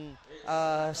kanilang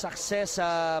success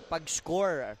sa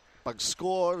pag-score.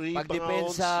 Pag-score, rebounds,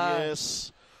 pagdepensa.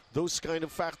 Yes. Those kind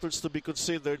of factors to be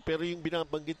considered. Pero yung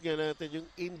binabanggit nga natin, yung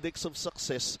index of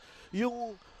success,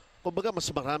 yung kumbaga, mas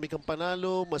marami kang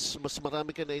panalo, mas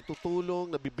marami ka na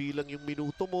itutulong, nabibilang yung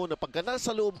minuto mo, na pagka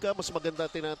nasa loob ka, mas maganda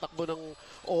tinatakbo ng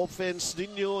offense din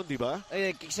yun, di ba?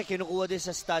 Eh, kasi kinukuha din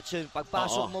sa stats yun.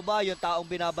 Pagpasok mo ba, yung taong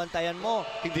binabantayan mo,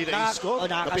 hindi na-score?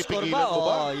 Nakaka-score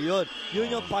ba? Yun. Yun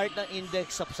yung part ng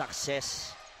index of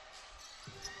success.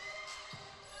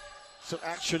 So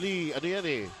actually, ano yan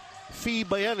eh,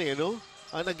 FIBA yan eh, no?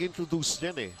 Nag-introduce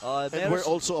yan eh. And we're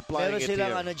also applying it here.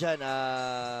 Meron silang ano dyan,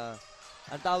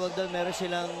 ang tawag doon, meron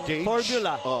silang gauge?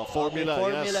 Formula. Formula,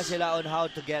 formula yes. sila on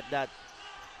how to get that.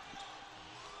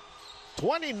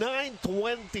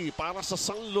 29-20 para sa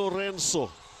San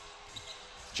Lorenzo.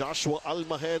 Joshua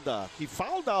Almajeda. He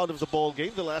fouled out of the ball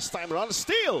game the last time around.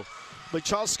 Steal by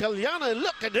Charles Caliano.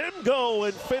 Look at him go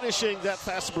and finishing that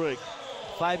fast break.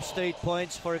 5 straight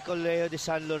points for Colegio de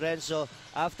San Lorenzo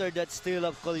after that steal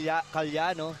of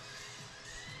Caliano.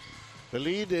 The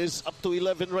lead is up to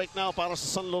 11 right now para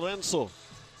sa San Lorenzo.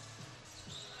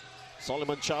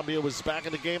 Solomon Chabio was back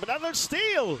in the game. Another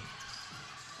steal.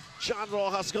 John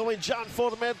Rojas going. John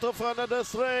Formento for another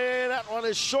three. That one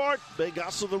is short.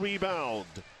 Vegaso the rebound.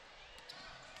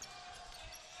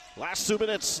 Last 2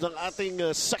 minutes ng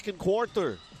ating second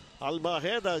quarter.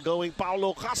 Almajeda going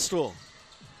Paulo Castro.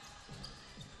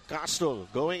 Castro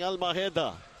going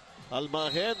Almajeda.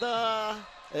 Almajeda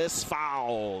is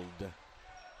fouled.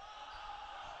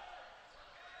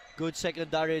 Good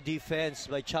secondary defense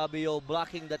by Chabio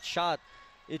blocking that shot.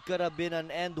 It could have been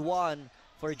an end one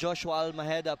for Joshua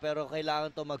Almajeda pero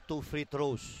kailangan to mag 2 free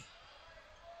throws.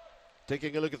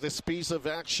 Taking a look at this piece of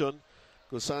action,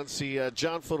 kung saan si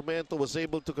John Formento was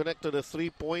able to connect to the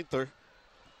three-pointer.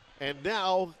 And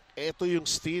now, eto yung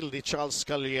steal ni Charles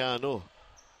Caliano.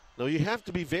 Now, you have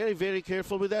to be very, very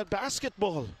careful with that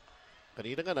basketball.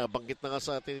 Kanina nga, nabanggit na nga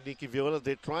sa atin ni Nicky Viola,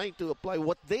 they're trying to apply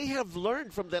what they have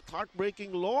learned from that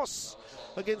heartbreaking loss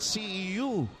against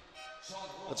CEU.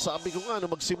 At sabi ko nga,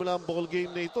 nung magsimula ang ball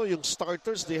game na ito, yung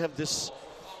starters, they have this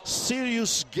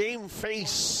serious game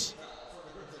face.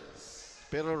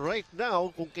 Pero right now,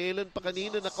 kung kailan pa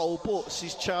kanina nakaupo si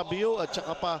Chabio at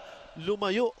saka pa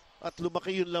lumayo at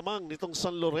lumaki yung lamang nitong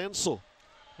San Lorenzo.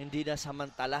 Hindi na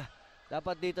samantala.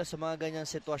 Dapat dito sa mga ganyang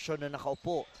sitwasyon na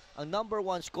nakaupo, ang number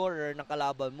 1 scorer ng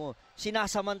kalaban mo,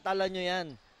 sinasamantala nyo yan.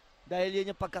 Dahil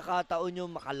yun yung pagkakataon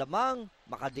nyo makalamang,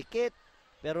 makadikit.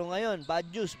 Pero ngayon, bad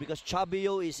news because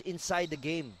Chabio is inside the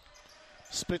game.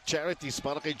 Split charities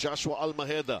para kay Joshua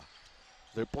Almajeda.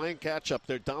 They're playing catch-up.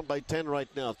 They're down by 10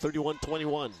 right now,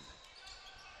 31-21.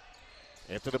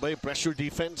 Ito na ba yung pressure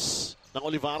defense ng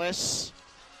Olivarez?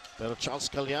 Pero Charles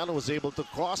Caliano was able to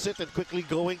cross it and quickly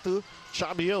going to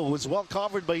Chabio, who was well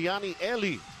covered by Yanni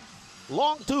Eli.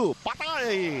 Long two,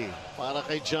 patay para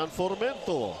kay John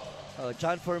Formento.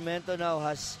 John Formento now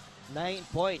has 9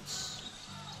 points.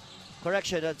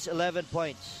 Correction, that's 11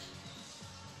 points.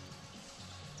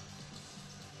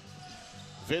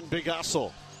 Vin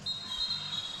Bigaso.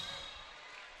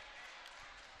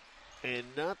 And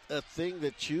not a thing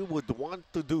that you would want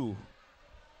to do.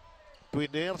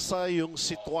 Pinersa yung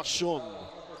sitwasyon.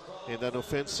 And an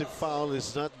offensive foul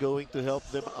is not going to help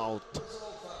them out.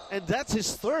 And that's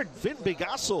his third, Vin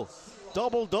Bigaso.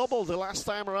 Double-double the last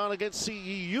time around against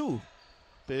CEU.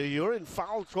 But you're in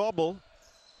foul trouble.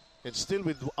 And still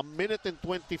with 1 minute and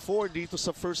 24 dito sa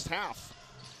first half.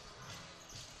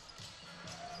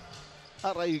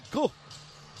 Aray ko.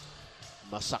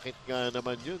 Masakit nga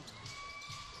naman yun.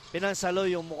 Pinansalo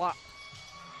yung muka.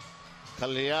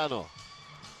 Caliano.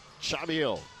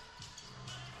 Chabio.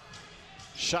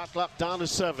 Shot clock down to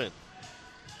 7.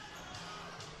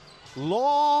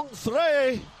 Long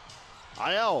three.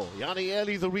 Ayaw. Yanni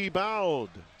Eli the rebound.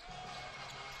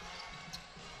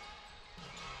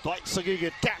 Dwight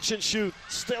Sagigit, catch and shoot.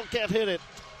 Still can't hit it.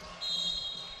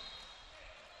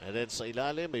 And then sa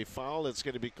ilalim, may foul that's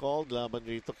going to be called laban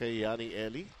rito kay Yanni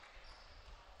Eli.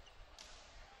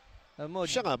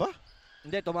 Siya nga ba?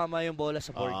 Hindi, tumama yung bola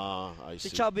sa board. I see.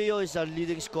 Si Chabio is the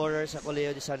leading scorer sa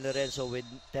Colegio de San Lorenzo with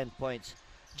 10 points.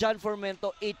 John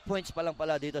Formento, 8 points pa lang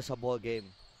pala dito sa ball game.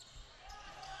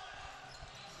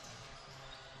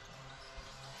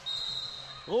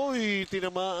 Uy,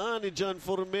 tinamaan ni John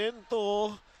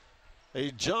Formento. A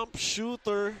jump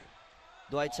shooter.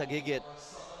 Dwight Sagigit.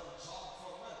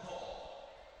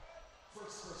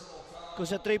 Kung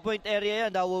sa 3-point area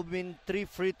yan, that would mean 3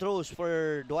 free throws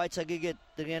for Dwight Sagigit.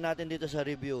 Tingnan natin dito sa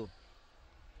review.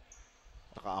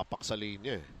 Nakaapak sa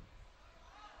linya eh.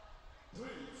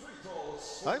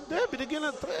 Hindi,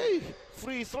 binigyan ng 3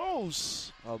 free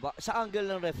throws. Sa angle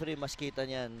ng referee, mas kita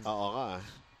niyan. Oo nga.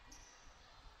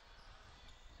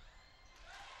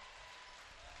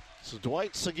 So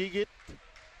Dwight Sagigit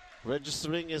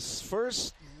registering his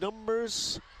first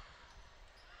numbers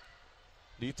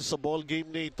dito sa ball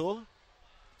game na ito.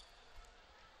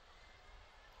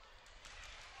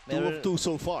 2 of 2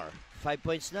 so far. 5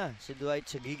 points na si Dwight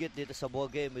Sagigit dito sa ball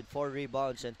game with 4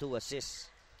 rebounds and 2 assists.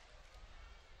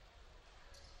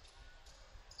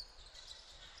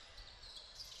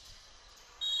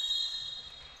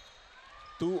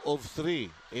 Two of 3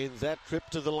 in that trip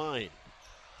to the line.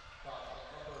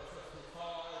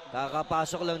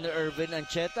 Kakapasok lang ni Irvin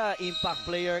Ancheta. Impact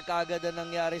player kagad ang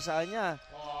nangyari sa kanya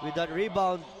with that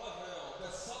rebound.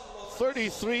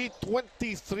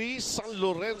 33-23, San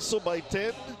Lorenzo by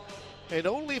 10. And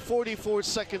only 44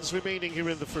 seconds remaining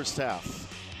here in the first half.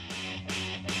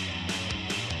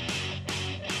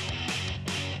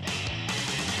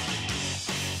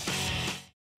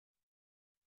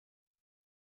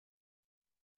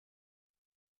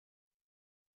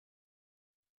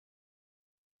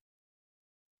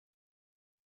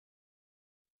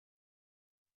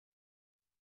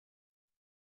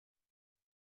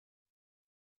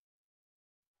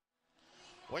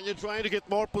 When you're trying to get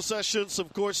more possessions, of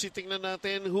course, titingnan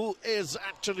natin who is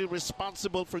actually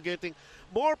responsible for getting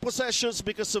more possessions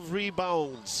because of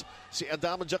rebounds. Si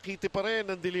Adama Jakite pa rin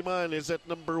ng Diliman is at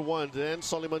number 1. Then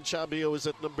Soliman Chabio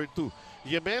is at number 2.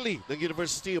 Yemeli ng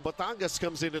University of Batangas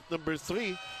comes in at number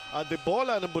 3.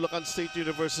 Adebola ng Bulacan State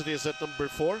University is at number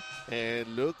 4.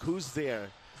 And look who's there.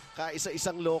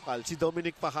 Kaisa-isang local, si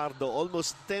Dominic Fajardo,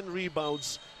 almost 10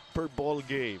 rebounds per ball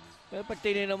game. Pero pag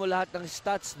tinignan mo lahat ng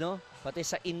stats, no? Pati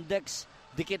sa index,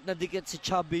 dikit na dikit si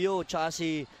Chabio tsaka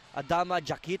si Adama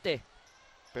Jakite.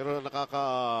 Pero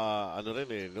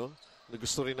no?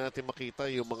 Gusto rin natin makita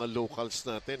yung mga locals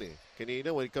natin eh. Kanina,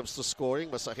 when it comes to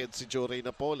scoring, mas ahead si Joe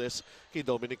Napoles kay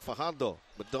Dominic Fajardo.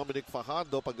 But Dominic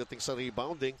Fajardo, pagdating sa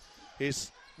rebounding,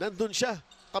 nandun siya.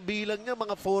 Kabilang niya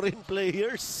mga foreign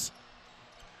players.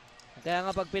 Kaya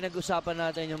nga pag pinag-usapan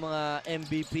natin yung mga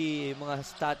MVP, mga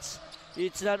stats,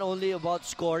 it's not only about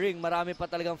scoring. Marami pa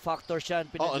talagang factors yan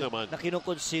na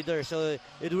kinukonsider. So,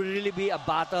 it will really be a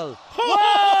battle.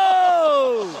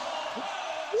 Whoa!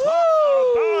 Talk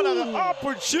about an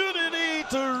opportunity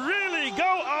to really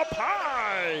go up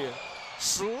high.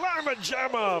 Slam a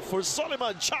jammer for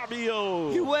Soliman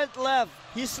Chabio. He went left.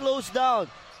 He slows down.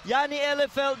 Yanni Ele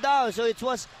fell down. So, it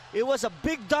was a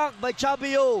big dunk by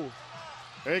Chabio.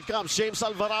 Here it comes, James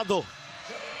Alvarado.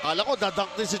 Kala ko, dadunk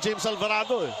din si James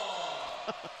Alvarado eh.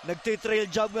 Nagtitrail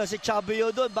jump nga si Chabio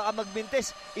doon. Baka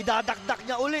magmintes, idadakdak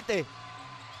niya ulit eh.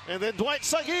 And then Dwight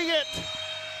Sagigit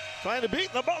trying to beat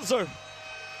the buzzer.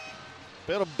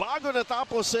 Pero bago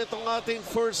natapos itong ating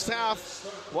first half,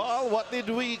 well, what did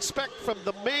we expect from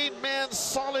the main man,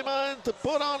 Soliman, to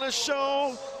put on a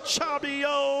show?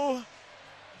 Chabio.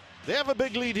 They have a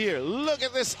big lead here. Look at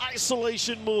this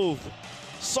isolation move.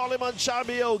 Soliman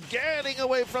Chabio getting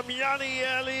away from Yanni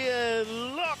Eli, and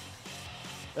look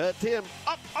at him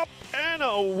up and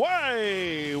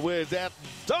away with that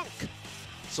dunk.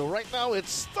 So right now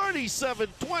it's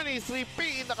 37-23,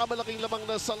 pinakamalaking lamang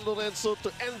na San Lorenzo to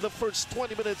end the first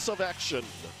 20 minutes of action.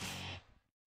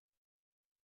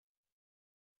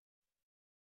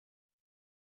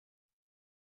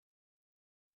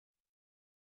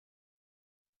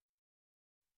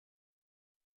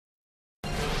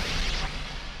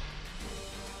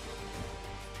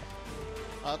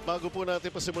 At bago po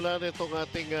natin pasimulan itong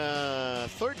ating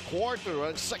third quarter,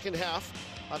 ang second half,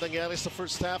 ang nangyari sa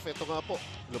first half, ito nga po,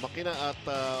 lumaki na at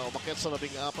umakyat sa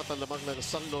 14 ang lamang ng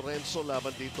San Lorenzo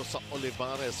laban dito sa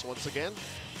Olivarez. Once again,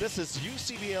 this is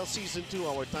UCBL Season 2,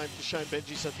 our time to shine.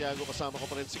 Benji Santiago, kasama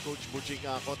ko pa rin si Coach Bujing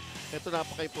Akot. Ito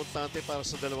napaka-importante para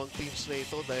sa dalawang teams na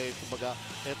ito dahil kumbaga,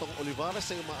 itong Olivarez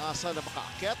ay umaasa na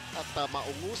makaakyat at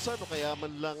maungusan o kaya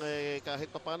man lang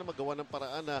kahit paano magawa ng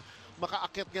paraan na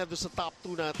makaakyat nga doon sa top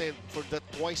 2 natin for that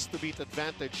twice to beat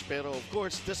advantage. Pero of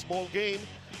course, this ball game,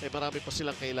 marami pa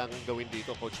silang kailangan gawin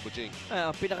dito, Coach Bujing.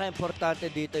 Ang pinaka-importante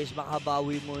dito is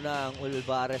makabawi muna ang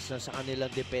Olivarez sa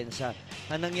kanilang depensa.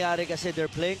 Ang nangyari kasi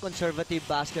they're playing conservative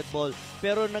basketball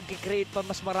pero nag-create pa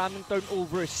mas maraming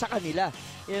turnovers sa kanila.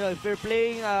 You know, if you're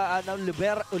playing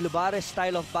Olivarez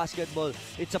style of basketball,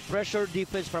 it's a pressure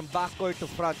defense from backcourt to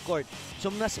frontcourt.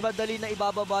 So mas madali na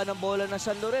ibababa ng bola ng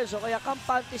San Lorenzo kaya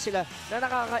kampante sila na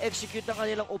nakaka-execute ng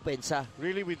kanilang opensa.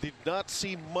 Really, we did not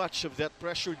see much of that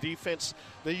pressure defense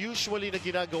na usually na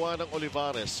ginagawa ng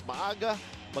Olivarez. Maaga,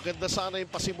 maganda sana yung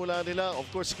pasimula nila.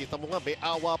 Of course, kita mo nga, may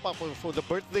awa pa for the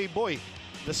birthday boy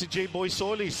na si J-Boy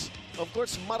Solis. Of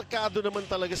course, markado naman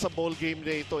talaga sa ball game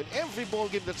na ito. In every ball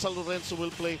game that San Lorenzo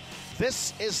will play,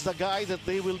 this is the guy that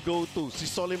they will go to, si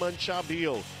Soliman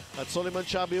Chabio. At Soliman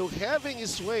Chabio having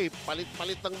his way,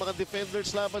 palit-palit ng mga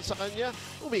defenders laban sa kanya,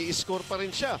 umi-score pa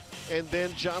rin siya. And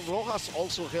then John Rojas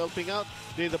also helping out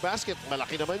near the basket.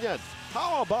 Malaki naman yan.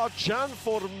 How about John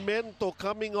Formento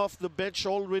coming off the bench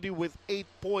already with 8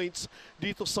 points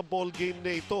dito sa ball game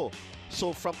na ito?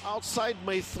 So from outside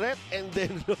may threat, and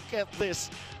then look at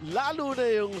this. Lalo na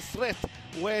yung threat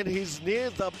when he's near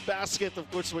the basket.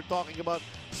 Of course, we're talking about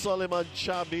Soliman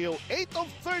Chabio. 8 of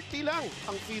 30 lang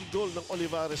ang field goal ng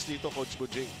Olivarez dito, Coach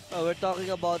Bujing. We're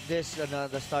talking about this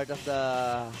the start of the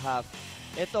half.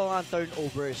 Ito ang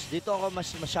turnovers. Dito ako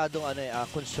masyadong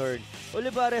concerned.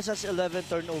 Olivarez has 11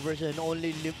 turnovers and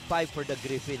only 5 for the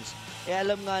Griffins.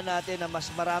 Alam nga natin na mas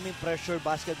maraming pressure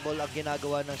basketball ang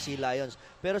ginagawa ng Sea Lions.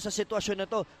 Pero sa sitwasyon na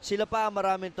to, sila pa ang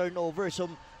maraming turnover. So,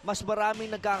 mas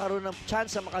maraming nagkakaroon ng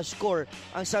chance na makascore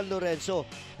ang San Lorenzo.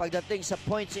 Pagdating sa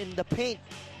points in the paint,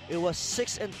 it was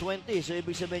 6 and 20. So,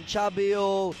 ibig sabihin,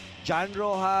 Chabio, John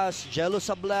Rojas, Jello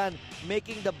Sablan,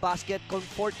 making the basket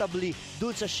comfortably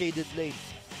dun sa shaded lane.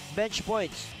 Bench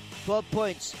points, 12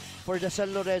 points for the San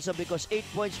Lorenzo because 8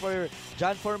 points for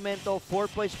John Formento, 4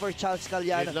 points for Charles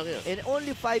Caliano, and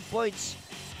only 5 points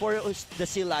for the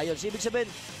Sea Lions. Ibig sabihin,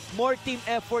 more team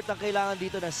effort ang kailangan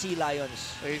dito ng Sea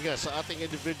Lions. Ayun nga, sa ating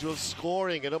individual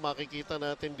scoring, makikita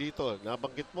natin dito.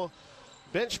 Nabanggit mo,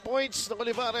 bench points ng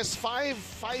Olivarez, 5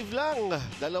 lang.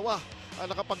 Dalawa ang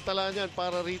nakapagtala niyan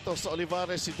para rito sa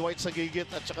Olivarez, si Dwight Sagigit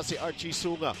at saka si Archie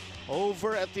Sunga.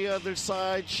 Over at the other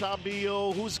side,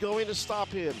 Shabio, who's going to stop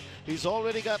him? He's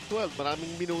already got 12. Maraming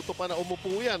minuto pa na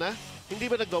umupo yan, ha? Hindi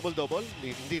ba nag-double-double?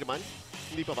 Hindi naman.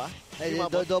 Hindi pa ba?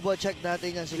 Double check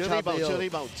natin yan si Shabio. Yung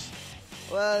rebounds.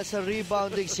 Well, sa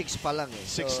rebounding, 6 pa lang eh.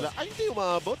 6 lang. Ay, hindi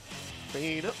umabot.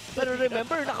 Mahina. Pero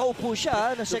remember, nakaupo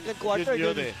siya na second quarter.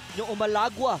 Yung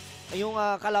umalagwa, yung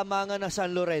kalamangan ng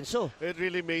San Lorenzo. It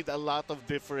really made a lot of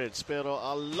difference. Pero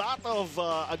a lot of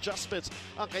adjustments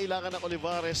ang kailangan ng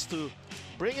Olivarez to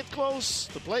bring it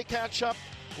close, to play catch-up.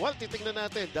 Well, titingnan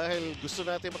natin dahil gusto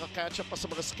natin maka-catch up pa sa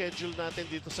mga schedule natin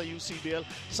dito sa UCBL.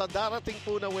 Sa darating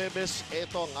po na Webes,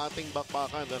 ito ang ating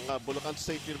bakbakan ng Bulacan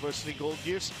State University Gold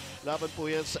Gears. Laban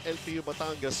po yan sa LPU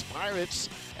Batangas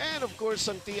Pirates. And of course,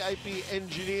 ang TIP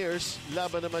Engineers,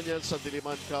 laban naman yan sa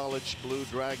Diliman College Blue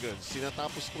Dragons.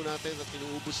 Sinatapos po natin at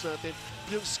inuubos natin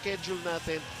yung schedule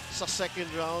natin sa second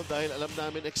round dahil alam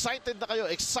namin, excited na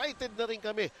kayo, excited na rin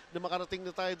kami na makarating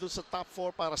na tayo dun sa top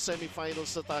 4 para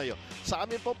semifinals na tayo. Sa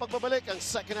amin po pagbabalik ang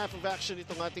second half of action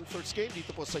itong ating first game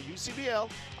dito po sa UCBL,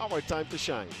 our time to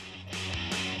shine.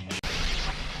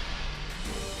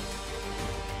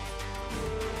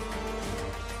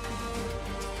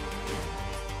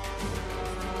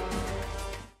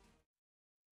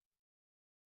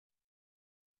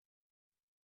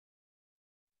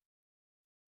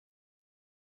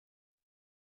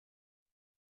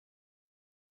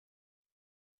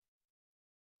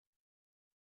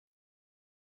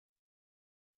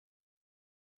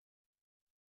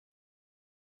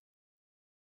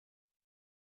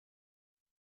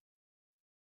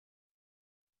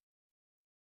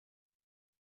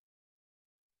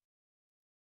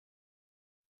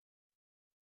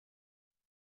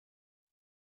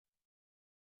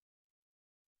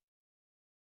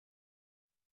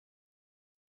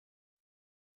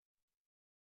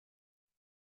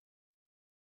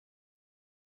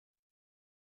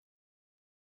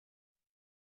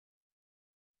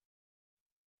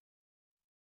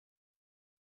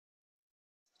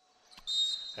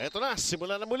 Eto na,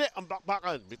 simula na muli ang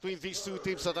bakbakan between these two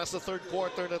teams at nasa third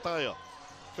quarter na tayo.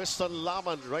 Tristan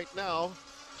Laman right now,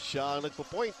 siya ang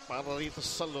nagpo-point para rito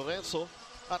sa San Lorenzo.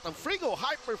 At ang Frigo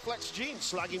Hyperflex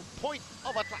Jeans, laging point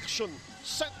of attraction,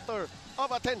 center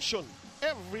of attention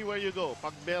everywhere you go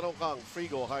pag meron kang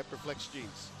Frigo Hyperflex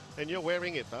Jeans. And you're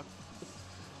wearing it, ha?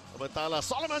 Samantala,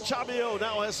 Solomon Chabio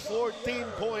now has 14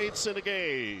 points in the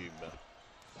game.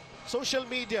 Social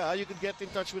media, you can get in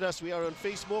touch with us. We are on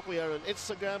Facebook, we are on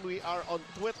Instagram, we are on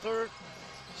Twitter.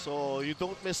 So you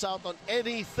don't miss out on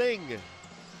anything.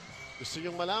 Gusto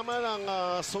nyong malaman ang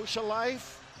social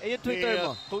life? Yung Twitter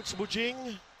mo? Coach Bujing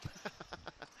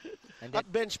at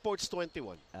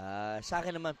BenchSports21. Sa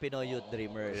akin naman, Pinoy Youth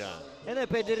Dreamers. Yeah.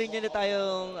 Pwede rin nyo na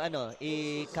tayong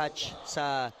i-catch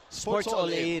sa Sports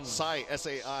All In. SAI,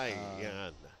 S-A-I.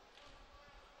 Yan.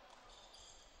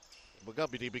 Baga,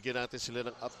 binibigyan natin sila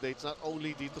ng updates not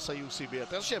only dito sa UCBL.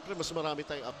 Pero syempre, mas marami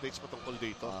tayong updates patungkol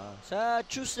dito. Sa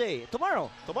Tuesday, tomorrow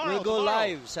we'll go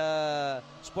live sa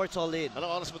Sports All In.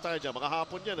 Anong oras ba tayo dyan? Mga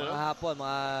hapon yan, ano? Mga hapon,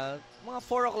 mga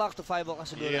 4 o'clock to 5 o'clock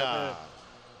siguro. Yeah.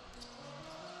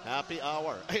 Happy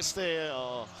hour.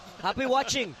 Happy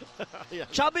watching. Yeah.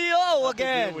 Chabio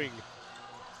again. Viewing.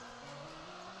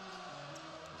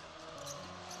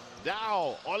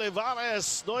 Now,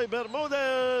 Olivarez, Noy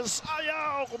Bermudez,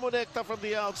 ayaw kumonekta from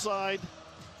the outside.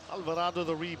 Alvarado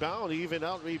the rebound, even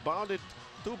out rebounded.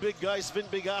 Two big guys, Vin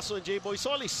Bigaso and J-Boy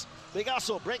Solis.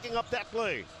 Bigaso breaking up that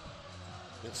play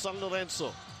in San Lorenzo.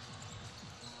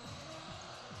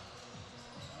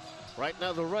 Right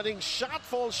now, the running shot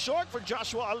falls short for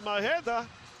Joshua Almaheda.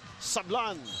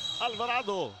 Sablan,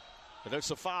 Alvarado. And there's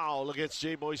a foul against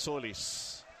J-Boy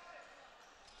Solis.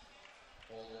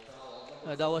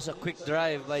 That was a quick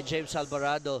drive by James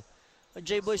Alvarado.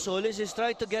 J-Boy Solis is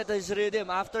trying to get his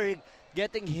rhythm after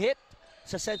getting hit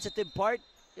sa sensitive part.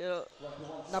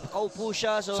 Napakaupo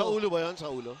siya. So, sa ulo ba yan? Sa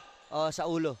ulo? Sa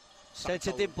ulo.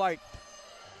 Sensitive part.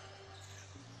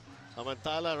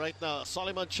 Samantala right now,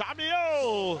 Solomon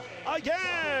Chabio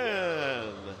again!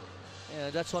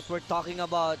 Yeah, that's what we're talking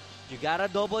about. You gotta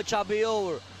double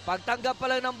Chabio. Pagtanggap pa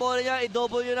lang ng bola niya,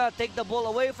 i-double nyo na. Take the ball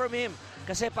away from him.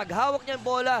 Kasi pag hawak niya ang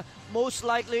bola, most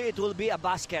likely it will be a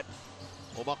basket.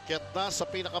 Umakyat na sa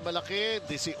pinakamalaki,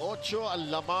 18 ang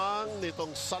lamang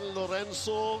nitong San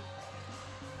Lorenzo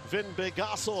Vin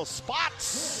Begaso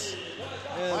spots.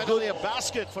 Good, Finally a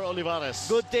basket for Olivarez.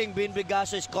 good thing Vin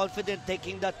Begaso is confident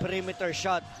taking that perimeter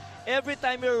shot. Every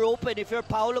time you're open, if you're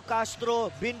Paulo Castro,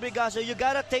 Vin Begaso, you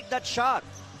gotta take that shot.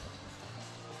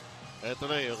 Ito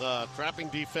na yung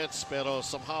trapping defense pero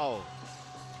somehow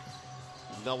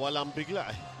nawalang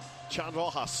bigla. Chan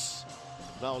Rojas.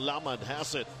 Now Laman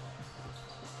has it.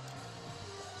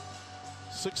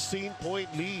 16-point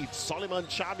lead. Soliman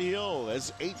Chabio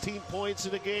has 18 points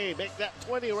in the game. Make that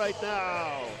 20 right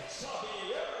now.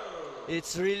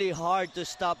 It's really hard to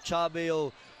stop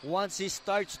Chabio. Once he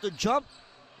starts to jump,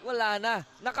 wala na.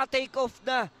 Naka-take off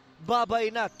na.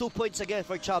 Babay na. 2 points again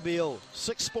for Chabio.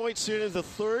 6 points here in the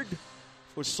third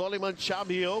for Soliman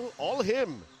Chabio. All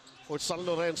him for San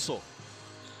Lorenzo.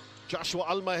 Joshua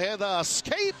Almaheda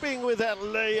escaping with that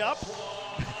layup.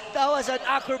 That was an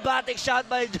acrobatic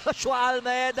shot by Joshua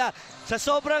Almeida. Sa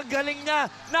sobrang galing niya,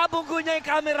 nabunggo niya yung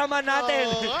cameraman natin.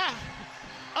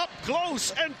 Up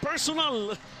close and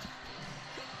personal.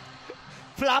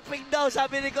 Flapping daw,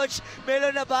 sabi ni Coach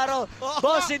Melo Navarro.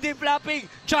 Boss, hindi flapping,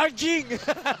 charging.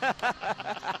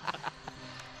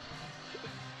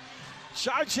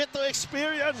 Charge hit to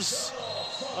experience.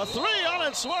 A three on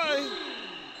its way.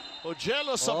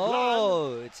 Ojelo Sablan.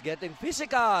 Oh, it's getting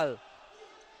physical.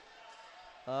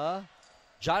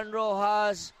 John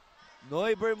Rojas,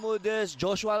 Noy Bermudez,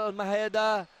 Joshua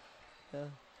Almaheda.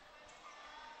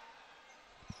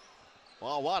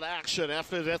 Wow, what action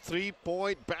after that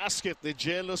three-point basket ni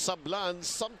Ojelo Sablan.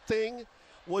 Something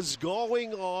was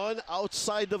going on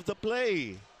outside of the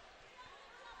play.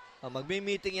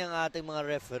 Magmi-meeting yung ating mga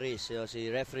referees.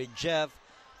 Si Referee Jeff,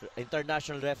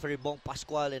 International Referee Bong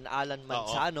Pascual, and Alan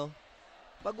Manzano.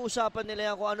 Pag-usapan nila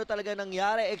yan kung ano talaga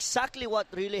nangyari, exactly what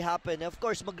really happened. Of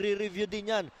course, magre-review din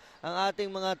yan ang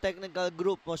ating mga technical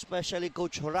group, especially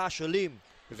Coach Horacio Lim.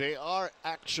 They are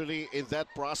actually in that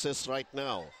process right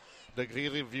now.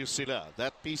 Nagre-review sila.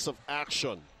 That piece of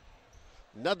action.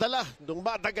 Nadala nung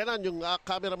madaganan yung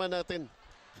cameraman natin.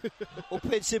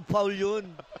 Offensive foul yun.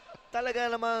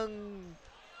 Talaga namang,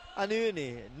 ano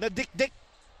yun nadikdik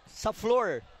sa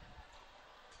floor.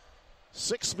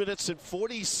 6 minutes and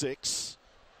 46.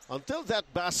 Until that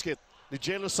basket, ni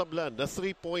Ojelo Sablan, the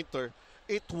three-pointer,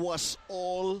 it was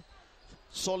all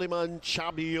Soliman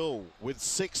Chabio with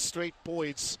 6 straight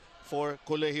points for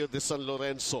Colegio de San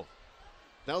Lorenzo.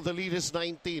 Now the lead is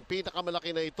 19.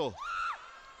 Pinakamalaki na ito.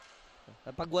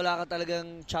 Pag wala ka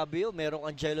talagang Chabio, merong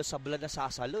Ojelo Sablan na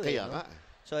sasalo. Kaya nga.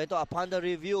 So ito, upon the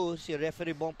review, si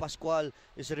Referee Bong Pascual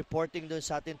is reporting dun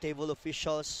sa ating table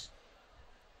officials.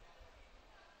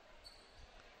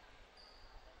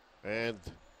 And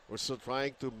we're still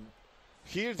trying to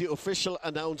hear the official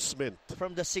announcement.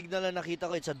 From the signal na nakita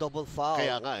ko, it's a double foul.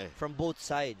 Kaya nga from both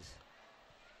sides.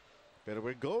 Pero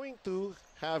we're going to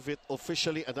have it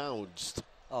officially announced.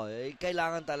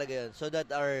 Kailangan talaga yan. So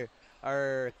that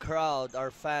our crowd,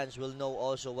 our fans will know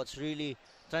also what's really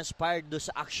transpired do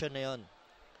sa action na yun.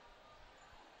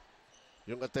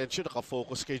 Yung attention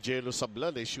nakafocus kay Ojelo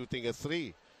Sablan, shooting a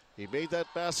three. He made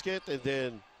that basket and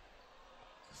then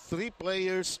 3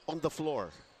 players on the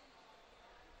floor.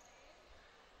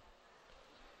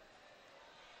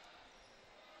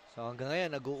 So hanggang ngayon,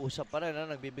 nag-uusap pa rin.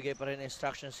 Nagbibigay pa rin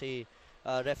instruction si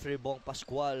Referee Bong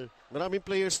Pascual. Maraming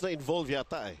players na involved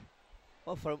yata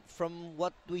From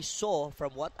what we saw,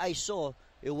 from what I saw,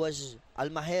 it was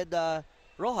Almaheda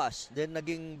Rojas. Then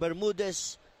naging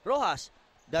Bermudez Rojas.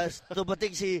 That's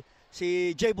tumating si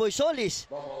J-Boy Solis.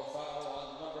 Number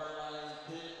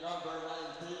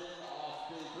 19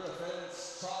 of the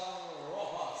Griffins, Chang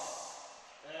Rojas.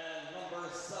 And number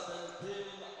 17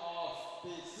 of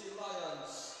the Sea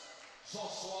Lions,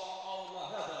 Joshua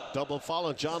Almaheda. Double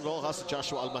foul on John Rojas and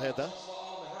Joshua Almaheda.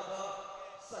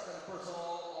 Second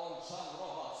personal on Chang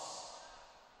Rojas.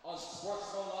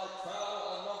 Unsportsmanlike foul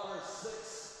on number 6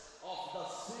 of the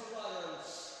Sea Lions,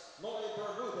 Noy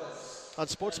Bermudez.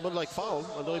 Unsportsmanlike foul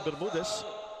on Noy Bermudez.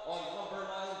 On number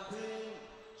 19,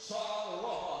 Chang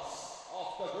Rojas of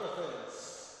the Griffins.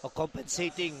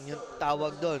 Compensating yung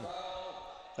tawag doon.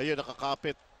 Ayun,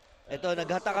 nakakapit. Ito,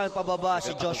 naghatakan pababa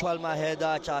si Joshua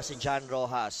Almaheda at si John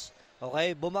Rojas.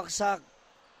 Okay, bumaksak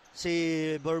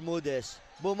si Bermudez.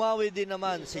 Bumawi din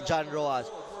naman si John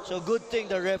Rojas. So good thing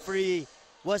the referee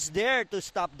was there to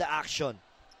stop the action.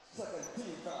 Second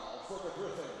team foul for the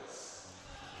Griffins.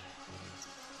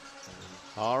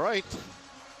 All right.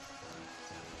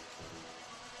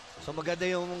 So maganda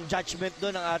yung judgment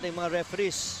doon ng ating mga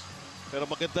referees. Pero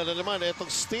maganda na naman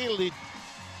itong steal ni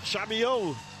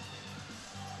Chabio.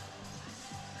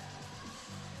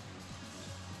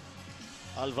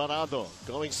 Alvarado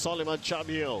going Soliman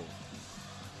Chabio.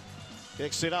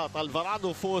 Kicks it out.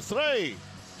 Alvarado for 3.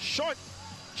 Short.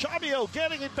 Chabio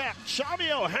getting it back.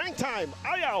 Chabio, hang time.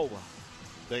 Ayaw.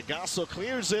 Degaso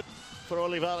clears it for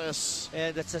Olivarez.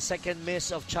 And that's the second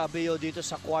miss of Chabio dito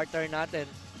sa quarter natin.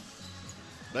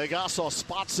 Degaso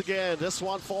spots again. This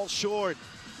one falls short.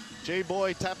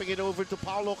 J-Boy tapping it over to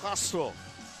Paulo Castro.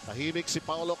 Tahimik si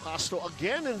Paulo Castro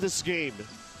again in this game.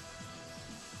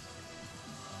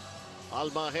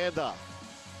 Almaheda.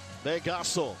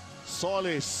 Degaso.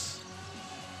 Solis.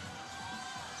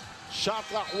 Shot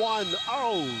clock 1.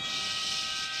 Oh,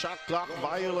 shot clock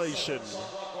violation.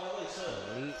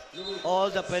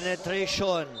 All the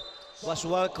penetration was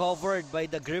well covered by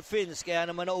the Griffins.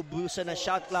 Kaya naman naubusan ng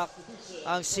shot clock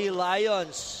ang Sea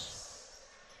Lions.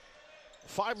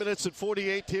 5 minutes and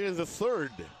 48 here in the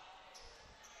third.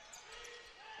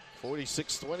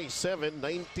 46-27,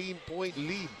 19-point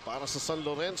lead para sa San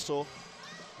Lorenzo.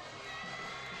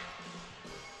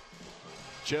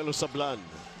 Chelo Sablan.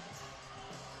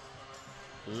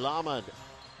 Laman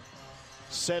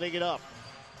setting it up.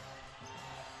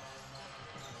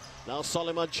 Now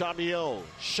Soliman Chabio.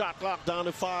 Shot clock down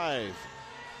to 5.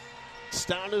 It's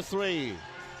down to 3.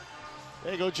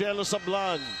 There you go, Chelo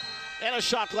Sablan. And a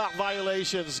shot clock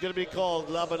violation is going to be called.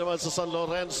 Laban naman sa San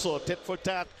Lorenzo. Tit for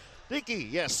tat. Nikki,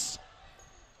 yes.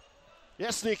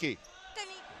 Yes, Nikki.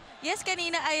 Yes,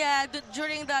 kanina ay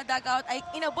during the dugout ay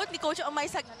inabot ni Coach Omay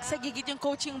sa gigit yung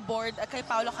coaching board kay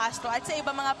Paulo Castro at sa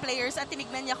ibang mga players at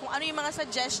tinignan niya kung ano yung mga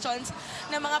suggestions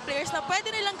ng mga players na pwede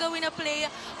nilang gawin na play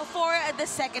for the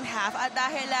second half. At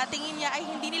dahil tingin niya ay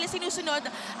hindi nila sinusunod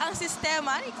ang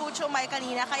sistema ni Coach Omay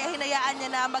kanina kaya hinayaan niya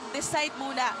na mag-decide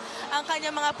muna ang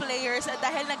kanyang mga players at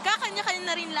dahil nagkakanya-kanya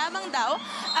na rin lamang daw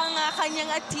ang kanyang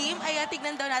team ay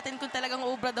tignan daw natin kung talagang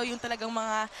ubra daw yung talagang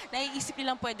mga naiisip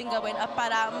nilang pwedeng gawin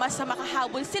para mas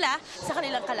makahabol sila sa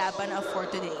kanilang kalaban for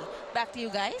today. Back to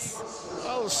you guys.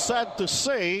 Oh, sad to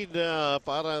say na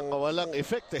parang walang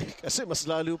effect kasi mas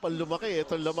lalo pang lumaki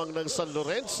itong lamang ng San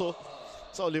Lorenzo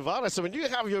sa Olivarez. I mean, you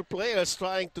have your players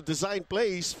trying to design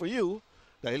plays for you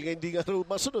dahil nga hindi nga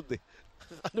masunod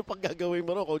Ano pang gagawin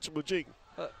mo Coach Mujing?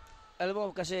 Alam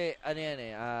mo kasi ano yan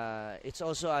it's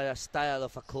also a style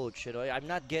of a coach, you know. I'm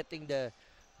not getting the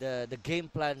game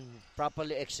plan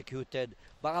properly executed.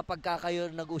 Baka pagka kayo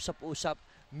nag-usap-usap,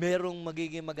 merong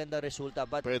magiging maganda resulta.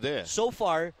 But pwede. So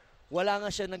far, wala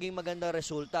nga siya naging maganda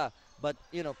resulta. But,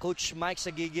 you know, Coach Mike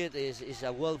Sagigit is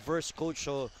a well-versed coach.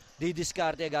 So,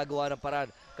 didiskarte, gagawa ng paraan.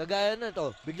 Kagaya na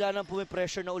to, bigla nang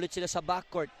pumipressure na ulit sila sa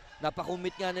backcourt.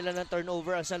 Napakumit nga nila ng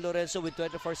turnover ang San Lorenzo with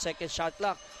 24 seconds shot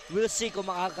clock. We'll see kung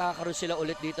makakakaroon sila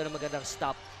ulit dito ng magandang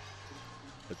stop.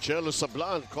 Chelo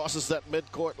Sablan crosses that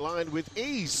midcourt line with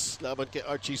ace laban kay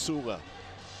Archie Sunga.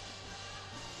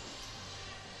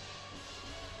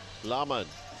 Laman.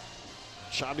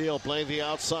 Chabio playing the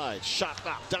outside. Shot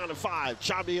clock down to 5.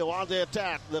 Chabio on the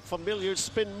attack. The familiar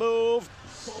spin move.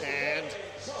 And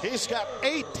he's got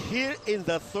 8 here in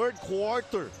the third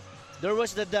quarter. There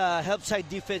was the help side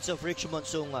defense of Richmond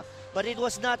Sunga. But it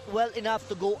was not well enough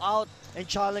to go out and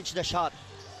challenge the shot.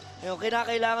 You know,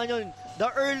 kinakailangan yun. The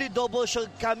early double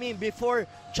should come in before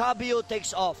Chabio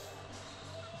takes off.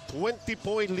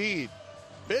 20-point lead.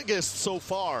 Biggest so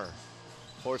far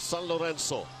for San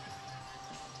Lorenzo.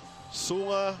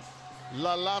 Sunga,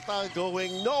 Lalata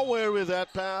going nowhere with that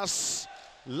pass.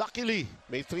 Luckily,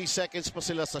 may 3 seconds pa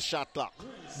sila sa shot clock.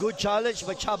 Good challenge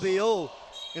by Chabio.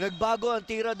 Nagbago ang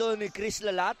tira doon ni Chris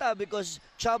Lalata because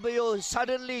Chabio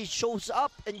suddenly shows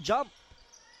up and jump.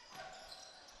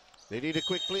 They need a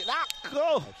quick play.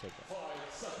 Go!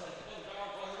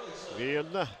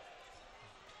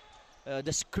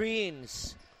 The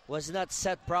screens was not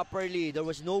set properly. There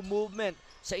was no movement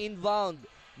sa inbound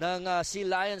ng Sea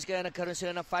Lions kaya nagkaroon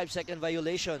sila ng 5-second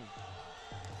violation.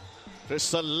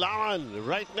 Tristan Laman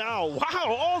right now. Wow,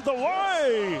 all the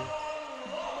way!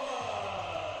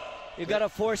 You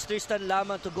gotta force Tristan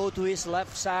Laman to go to his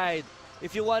left side.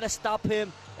 If you want to stop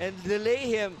him and delay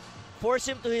him, force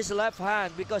him to his left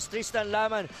hand because Tristan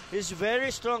Laman is very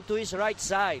strong to his right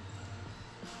side.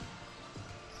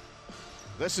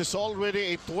 This is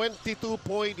already a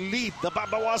 22-point lead.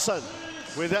 Nababawasan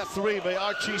with that 3 by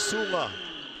Archie Sunga.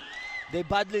 They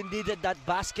badly needed that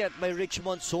basket by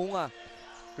Richmond Sunga.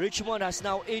 Richmond has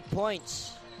now 8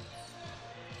 points.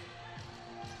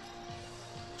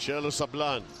 Chelo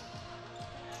Sablan.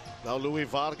 Now Louis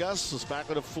Vargas is back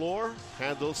on the floor.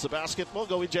 Handles the basketball.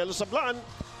 Going Chelo Sablan.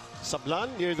 Sablan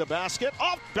near the basket.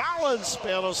 Off balance,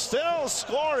 pero still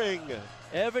scoring.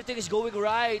 Everything is going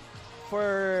right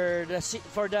for the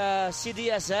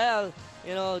CDSL.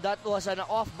 You know, that was an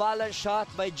off-balance shot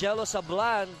by Chelo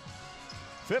Sablan.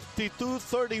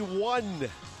 52-31.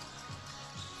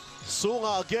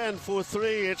 Sunga again for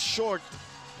 3. It's short.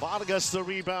 Vargas the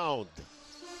rebound.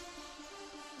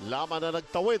 Laman na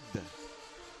nagtawid.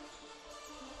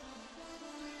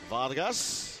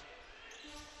 Vargas.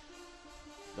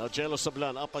 Now Jello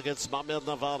Sablan up against Mamer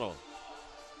Navarro.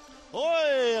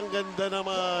 Oy, ang ganda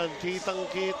naman.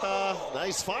 Kitang-kita.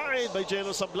 Nice find by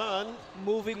Jello Sablan.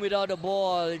 Moving without the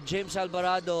ball, James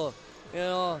Alvarado,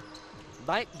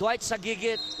 Dwight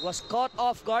Sagigit was caught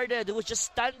off guarded. He was just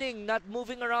standing, not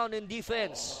moving around in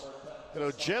defense.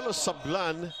 Jello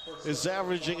Sablan is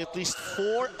averaging at least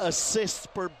 4 assists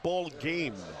per ball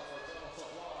game.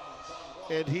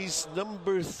 And he's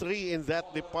number 3 in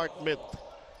that department.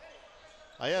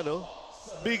 Ayan,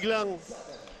 biglang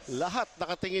lahat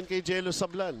nakatingin kay Jello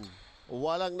Sablan.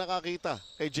 Walang nakakita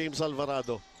kay James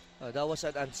Alvarado. That was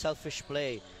an unselfish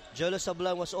play. Jello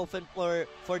Sablan was open for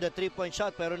the 3-point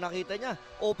shot, pero nakita niya,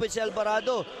 open si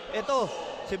Alvarado. Ito,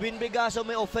 si Binbigaso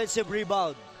may offensive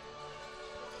rebound.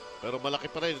 Pero malaki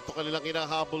pa rin. Ito kanilang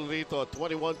hinahabol rito.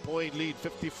 21-point lead,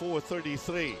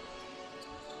 54-33.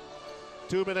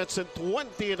 2 minutes and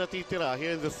 20 na natitira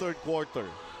here in the third quarter.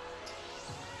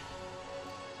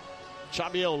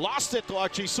 Chamio lost it to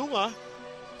Archie Sunga.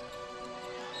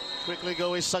 Quickly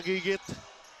going Sagigit.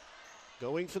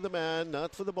 Going for the man,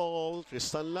 not for the ball.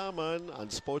 Tristan Laman,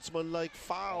 unsportsmanlike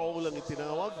foul ang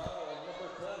itinawag.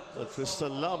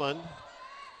 Tristan Laman.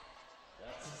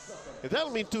 And that'll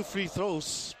mean 2 free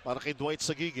throws para kay Dwight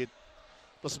Sagigit.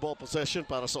 Plus ball possession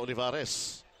para sa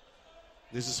Olivarez.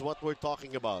 This is what we're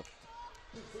talking about.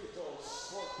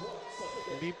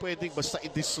 Hindi pwedeng basta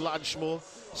i-dislodge mo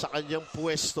sa kanyang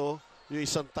pwesto yung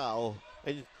isang tao.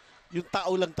 And yung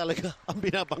tao lang talaga ang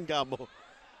binabangga mo.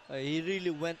 He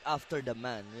really went after the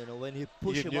man. When he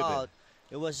pushed him out,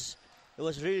 it was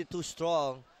really too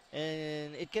strong.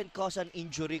 And it can cause an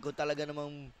injury kung talaga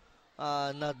namang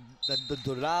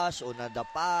nadudulas o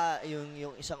nadapa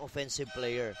yung isang offensive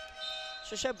player.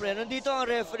 So, syempre, nandito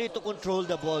ang referee to control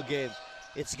the ball game.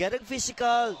 It's getting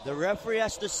physical. The referee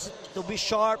has to be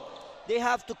sharp. They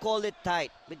have to call it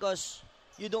tight because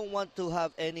you don't want to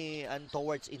have any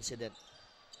untoward incident.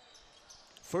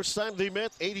 First time they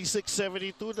met,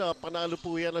 86-72 na panalo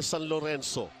po yan ng San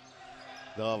Lorenzo.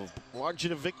 The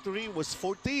margin of victory was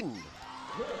 14.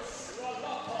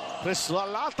 Chris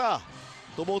Lalata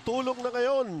tumutulong na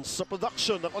ngayon sa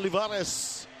production ng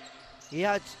Olivarez. He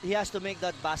has to make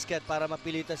that basket para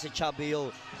mapilitan si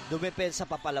Chabio. Dumepensa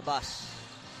papalabas.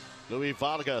 Louis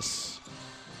Vargas.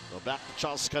 Go back to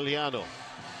Charles Caliano.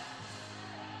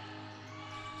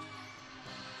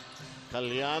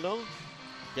 Caliano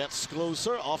gets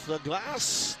closer off the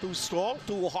glass. Too strong,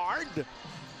 too hard.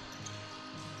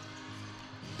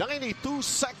 92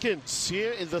 seconds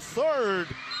here in the third.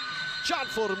 John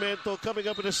Formento coming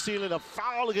up in a steal and a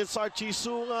foul against Archie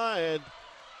Sunga. And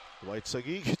Dwight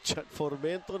Sagigit, John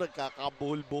Formento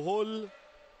nagkakabuhol-buhol.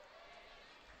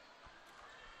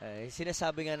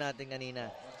 Sinasabi nga natin kanina,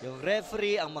 yung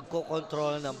referee ang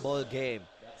magkocontrol ng ball game.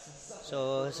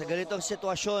 So, sa ganitong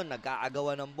sitwasyon,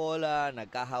 nagkaagawan ng bola,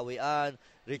 nagkahawian.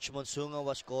 Richmond Sunga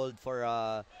was called for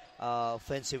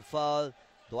offensive foul.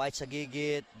 Dwight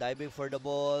Sagigit, diving for the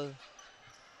ball.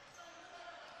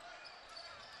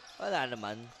 Wala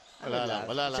naman.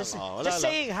 Wala lang. Just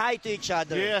saying hi to each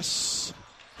other. Yes.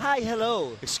 Hi,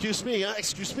 hello. Excuse me,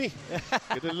 excuse me.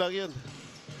 Ganun lang yun.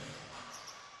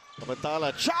 Kamantala,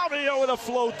 Chavio with a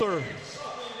floater.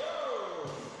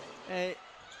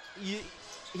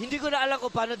 Hindi ko na alam kung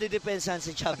paano didepensahan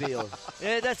si Chavio.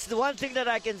 That's the one thing that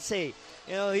I can say.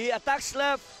 He attacks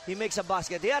left, he makes a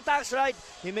basket. He attacks right,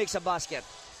 he makes a basket.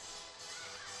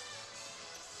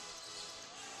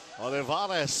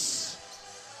 Olivarez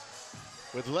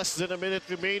with less than a minute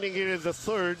remaining here in the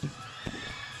third.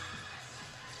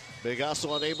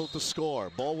 Begaso unable to score.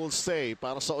 Ball will stay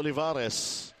para sa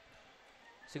Olivarez.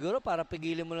 Siguro para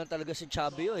pigilin mo lang talaga si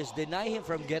Chavio is deny him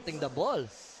from getting the ball.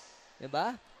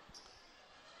 Diba?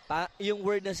 Yung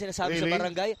word na sinasabi sa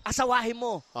barangay, asawahin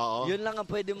mo. Oo. Yun lang ang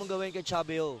pwede mong gawin kay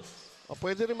Chavio.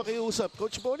 Pwede rin makiusap.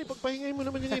 Coach Bonnie, pagpahingay mo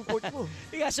naman yung import mo.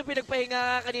 Kaso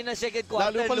pinagpahinga ka kanina second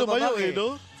quarter. Lalo pa lumayo no?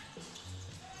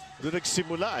 Doon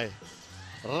nagsimula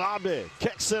Rabe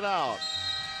kicks it out.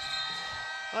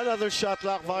 Another shot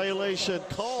clock violation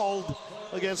called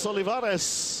against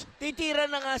Olivarez. Titira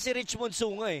na nga si Richmond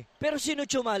Sunga pero sino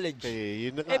challenge?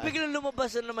 Yun na nga. Biglang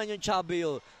lumabas na naman yung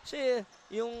Chavio. Kasi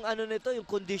yung nito, yung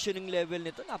conditioning level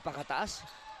nito, napakataas.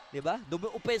 Diba?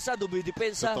 Upensa,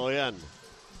 depensa. Totoo yan.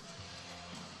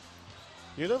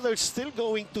 They're still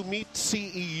going to meet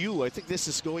CEU. I think this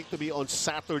is going to be on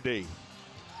Saturday.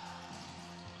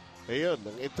 Ayun,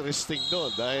 ang interesting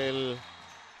doon dahil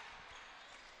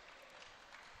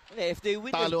If they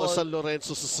win Talo this ball, San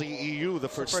Lorenzo sa CEU the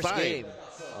first time. game.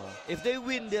 If they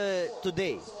win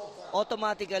today,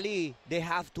 automatically they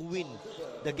have to win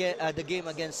the game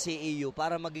against CEU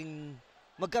para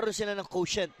magkaroon sila ng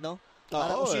quotient, no?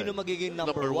 Para kung sino magiging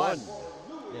number one.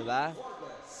 Diba?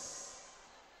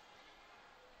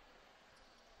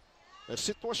 Ang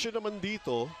sitwasyon naman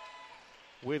dito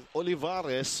with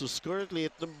Olivarez, who's currently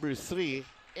at number 3,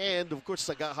 and of course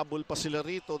naghahabol pa sila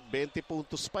rito, 20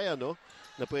 puntos pa yan, no?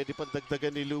 Na pwede pang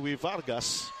dagdagan ni Louie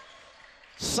Vargas.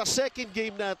 Sa second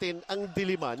game natin, ang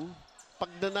Diliman,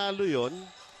 pag nanalo yun,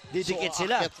 didikit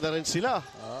sila. Aakyat na rin sila.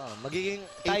 Magiging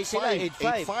tie sila,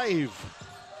 8-5.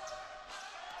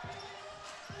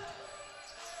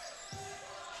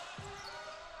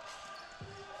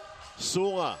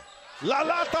 Sunga.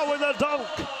 Lalata with a dunk.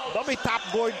 Ba may top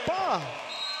board pa.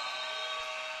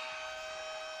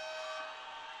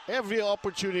 Every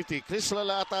opportunity. Chris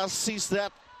Lalata sees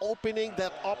that opening,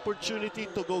 that opportunity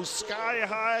to go sky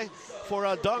high for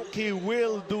a dunk. He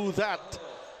will do that.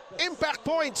 Impact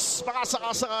points. Baka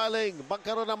sakasakaling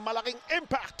magkaroon ng malaking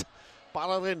impact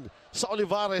para rin sa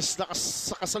Olivarez na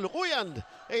sa kasalukuyan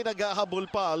ay naghahabol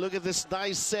pa. Look at this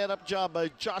nice setup job by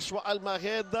Joshua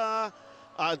Almajeda.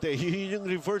 Yun yung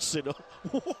reverse, you know?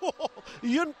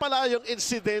 Yun pala yung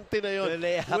insidente na yun.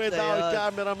 Without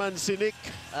cameraman si Nick.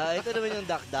 Ito naman yung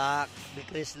dakdak ni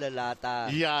Chris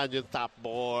Lalata. Yan yung top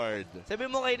board. Sabi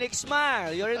mo kay Nick,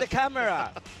 smile. You're in the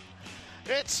camera.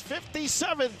 It's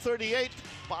 57-38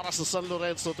 para sa San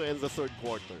Lorenzo to end the third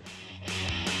quarter.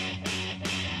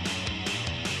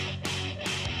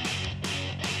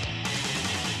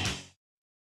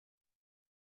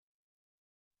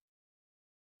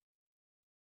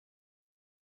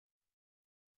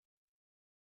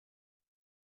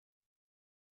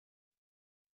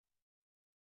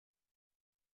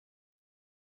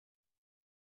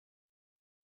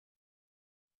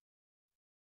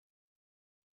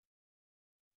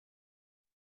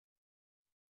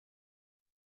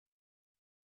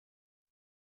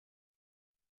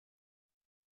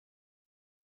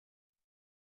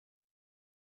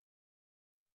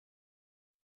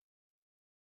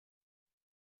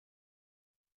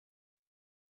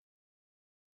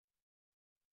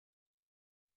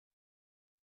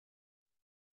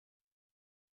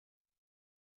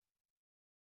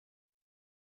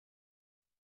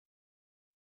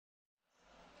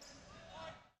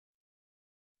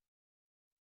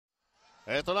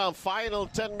 Ito na ang final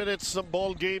 10 minutes ng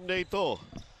ball game na ito.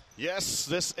 Yes,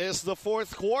 this is the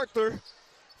fourth quarter.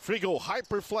 Frigo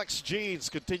Hyperflex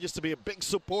Jeans continues to be a big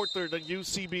supporter ng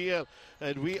UCBL,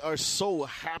 and we are so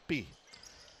happy.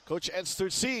 Coach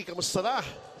Edster C, kamusta na?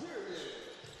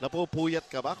 Napupuyat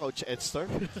ka ba, Coach Edster?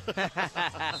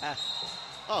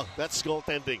 Oh, that's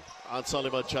goaltending on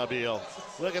Soliman Chabio.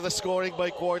 Look at the scoring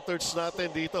by quarters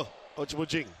natin dito, Coach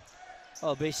Mujing.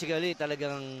 Oh, basically,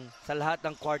 talagang sa lahat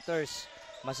ng quarters,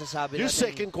 masasabi yung natin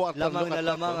second quarter, lamang na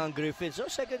lamang ang Griffins. So,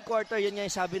 second quarter, yan nga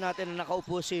yung sabi natin na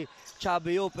nakaupo si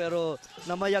Chabio, pero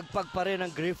namayagpag pa rin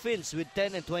ang Griffins with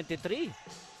 10 and 23.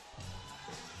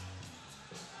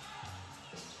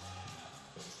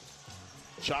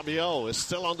 Chabio is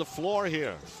still on the floor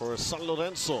here for San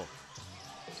Lorenzo.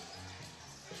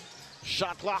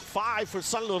 Shot clock 5 for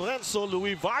San Lorenzo.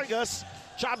 Louie Vargas.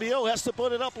 Chabio has to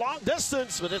put it up long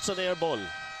distance, but it's an air ball.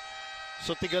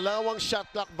 So tigalawang shot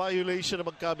clock violation ng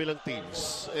magkabilang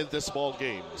teams in this ball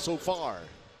game so far.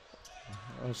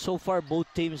 So far, both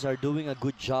teams are doing a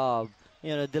good job,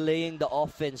 delaying the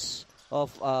offense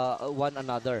of one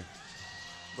another.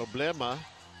 Problema,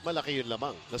 malaki yun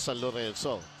lamang na San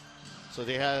Lorenzo. So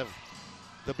they have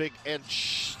the big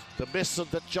edge. The miss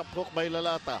of the jump hook by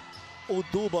Lalata.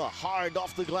 Oduba hard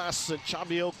off the glass and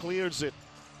Chabio clears it.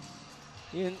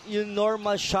 Yung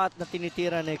normal shot na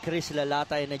tinitira ni Chris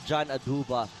Lalata and ni John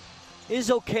Aduba is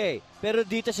okay. Pero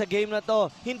dito sa game na to,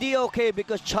 hindi okay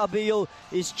because Chabio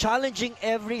is challenging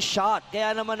every shot.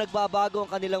 Kaya naman nagbabago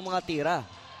ang kanilang mga tira.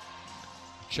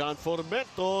 John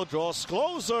Formento draws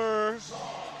closer.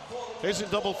 He's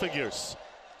in double figures.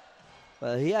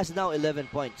 Well, he has now 11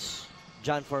 points.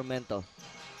 John Formento.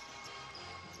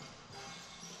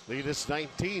 Lead is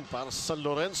 19 para San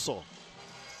Lorenzo.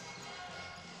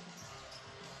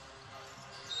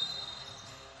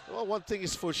 Well, one thing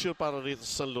is for sure para rito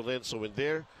sa San Lorenzo, when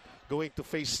they're going to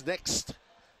face next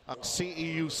ang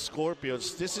CEU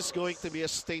Scorpions, this is going to be a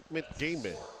statement game.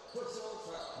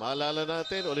 Maalala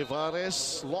natin,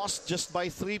 Olivarez lost just by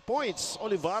 3 points.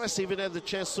 Olivarez even had the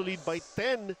chance to lead by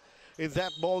 10 in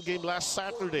that ball game last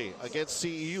Saturday against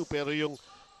CEU. Pero yung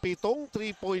 7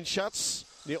 3-point shots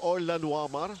ni Orlan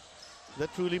Wamar,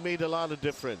 that truly made a lot of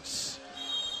difference.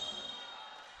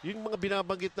 Yung mga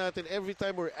binabanggit natin, every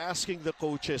time we're asking the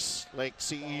coaches, like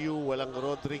CEU, walang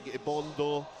Rodrigue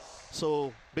Ebondo.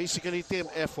 So, basically, team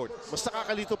effort. Mas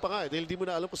nakakalito pa nga, dahil di mo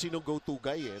na alam kung sino go-to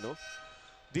guy, no?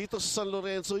 Dito sa San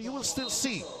Lorenzo, you will still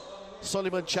see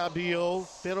Soliman Chabio,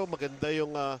 pero maganda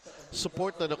yung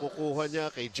support na nakukuha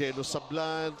niya kay Geno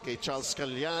Sablan, kay Charles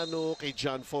Caliano, kay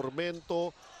John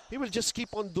Formento. He will just keep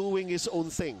on doing his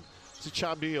own thing, si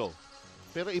Chabio.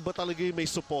 Pero iba talaga yung may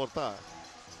suporta.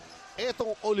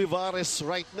 Etong Olivarez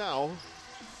right now,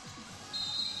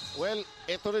 well,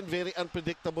 eto rin very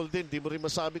unpredictable din. Di mo rin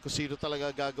masabi kung sino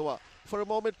talaga gagawa. For a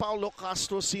moment, Paulo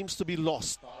Castro seems to be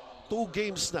lost. 2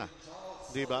 games na.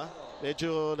 Di ba?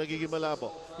 Medyo nagiging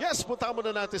malabo. Yes, punta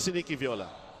muna natin si Nikki Viola.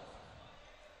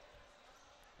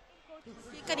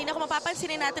 Kanina kung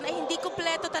mapapansinin natin ay hindi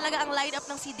kumpleto talaga ang lineup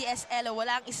ng CDSL.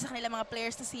 Wala ang isa sa kanilang mga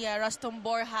players na si Rostom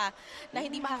Borja na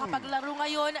hindi makakapaglaro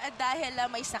ngayon dahil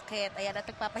may sakit. Ayan, at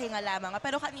nagpapahinga lamang.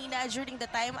 Pero kanina during the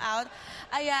timeout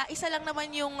ay isa lang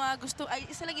naman yung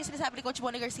isa lang yung sinasabi ni Coach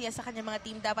Bonnie Garcia sa kanyang mga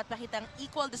team. Dapat makita ang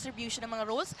equal distribution ng mga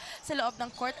roles sa loob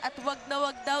ng court at wag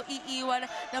daw iiwan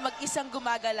na mag-isang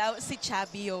gumagalaw si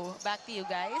Chabio. Back to you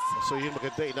guys. So yun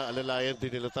maganda, inaalalayan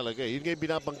din nila talaga. Yun nga yung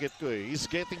binabanggit ko eh. He's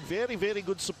getting very, very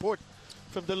good support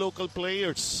from the local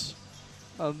players.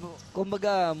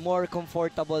 Kumbaga, more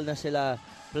comfortable na sila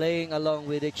playing along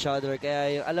with each other.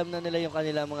 Kaya alam na nila yung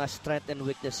kanilang mga strength and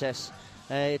weaknesses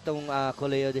itong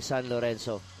Colegio de San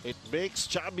Lorenzo. It makes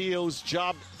Chabio's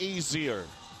job easier.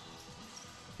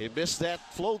 He missed that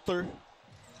floater.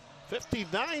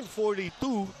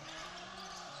 59-42.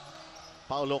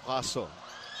 Paulo Castro.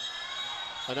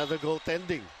 Another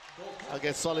goaltending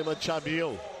against Soliman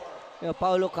Chabio. You know,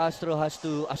 Paulo Castro has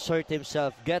to assert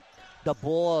himself, get the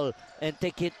ball, and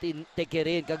take it in.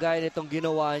 Kagaya nitong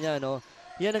ginawa niya, no?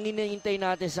 Yan ang hinihintay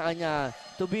natin sa kanya,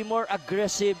 to be more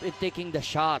aggressive in taking the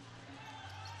shot.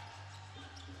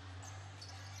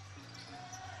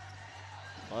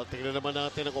 Well, tingnan naman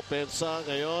natin ang opensa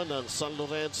ngayon ng San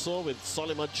Lorenzo with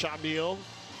Soliman Chabio.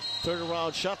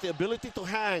 Turnaround shot, the ability to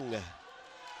hang.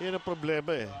 Yan ang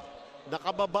problema eh.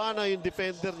 Nakababa na yung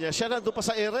defender niya. Siya nandun pa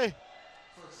sa ere.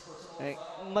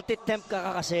 Matitempt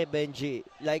ka kasi, Benji.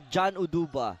 Like John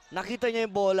Uduba. Nakita niya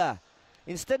yung bola.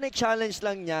 Instead na challenge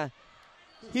lang niya,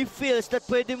 he feels that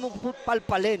pwede mo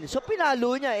palpalin. So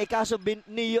pinalo niya. Kaso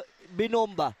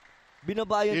binomba.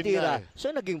 Binaba yung tira.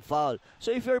 So naging foul. So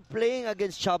if you're playing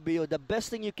against Chabio, the best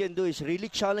thing you can do is really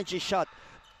challenge his shot.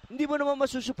 Hindi mo naman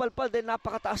masusupalpal dahil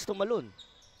napakataas tumalon.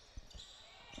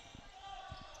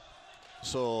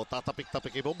 So,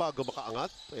 tatapik-tapik mo bago makaangat?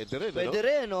 Pwede rin, Pwede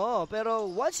rin, no? Pero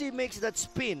once he makes that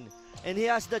spin and he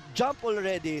has that jump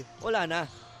already, wala na.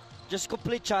 Just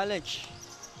complete challenge.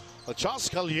 Charles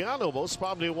Caliano, most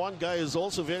probably one guy is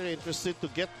also very interested to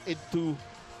get into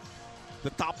the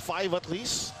top 5 at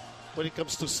least when it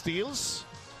comes to steals.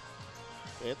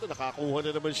 Eto, nakakuha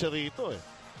na naman siya rito eh.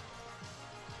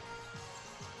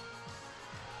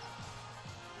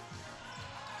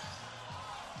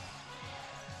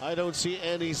 I don't see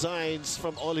any signs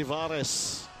from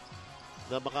Olivarez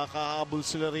na makakahabol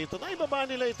sila rito. Naibaba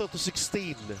nila ito to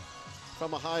 16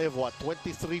 from a high of what,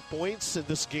 23 points in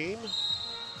this game?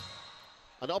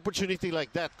 An opportunity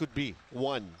like that could be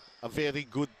a very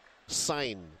good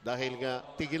sign. Dahil nga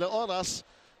tigil ang oras,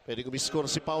 pwede gumiscore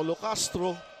si Paulo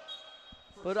Castro.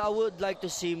 But I would like to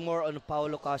see more on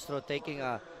Paulo Castro taking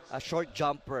a short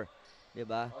jumper.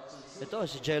 Diba? Ito,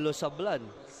 si Jello Sablan.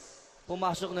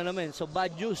 Pumasok na naman. So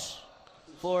bad news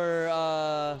for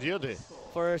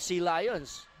Sea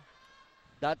Lions.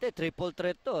 Dati triple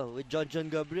threat to with John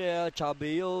Gabriel,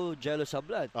 Chabio, Jello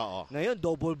Sablan. Ngayon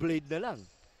double blade na lang.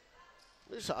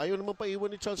 Ayaw naman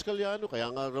paiwan ni Charles Caliano,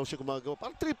 kaya nga raw siya gumagawa.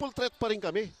 Parang triple threat pa rin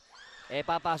kami.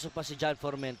 Papasok pa si John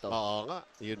Formento. Oo nga,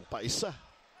 yun pa isa.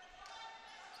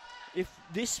 If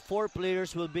these 4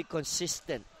 players will be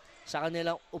consistent sa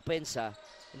kanilang opensa,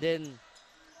 then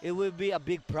it will be a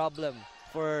big problem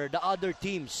for the other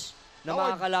teams na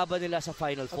makakalaban nila sa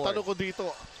Final Four. Ang tanong ko dito,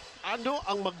 ano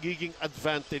ang magiging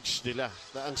advantage nila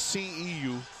na ang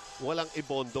CEU walang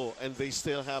Ebondo and they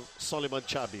still have Soliman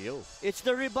Chabio? It's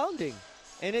the rebounding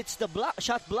and it's the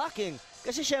shot blocking.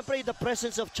 Kasi syempre the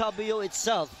presence of Chabio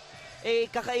itself,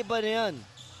 kakaiba na yan.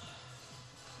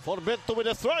 Formento with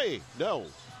a three. No.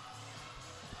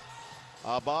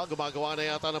 Gumagawa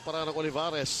na yata ng paraan ng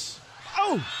Olivarez.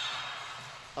 Oh!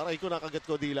 Aray ko, nakagat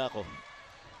ko dila ko.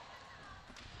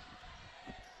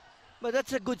 But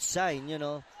that's a good sign, you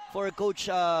know, for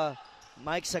Coach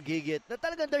Mike Sagigit na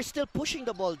talagang they're still pushing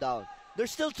the ball down.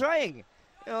 They're still trying.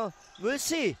 You know, we'll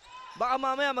see. Baka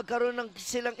mamaya magkaroon ng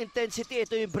silang intensity.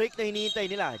 Ito yung break na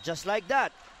hinihintay nila. Just like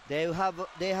that. They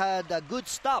had a good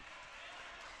stop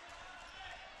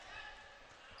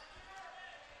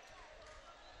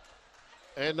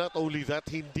And not only that,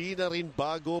 hindi na rin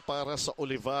bago para sa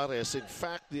Olivarez. In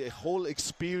fact, the whole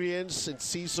experience in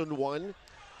Season 1,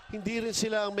 hindi rin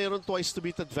sila ang meron twice to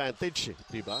beat advantage,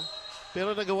 di ba?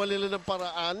 Pero nagawa nila ng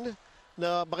paraan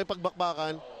na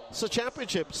makipagbakbakan sa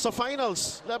championship, sa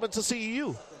finals, laban sa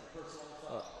CEU.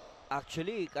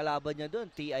 Actually, kalaban niya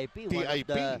doon, TIP.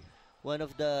 TIP. One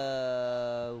of the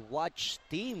watch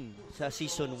team sa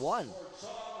Season 1.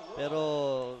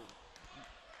 Pero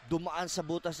dumaan sa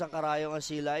butas ng karayong ang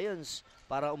Sea Lions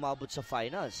para umabot sa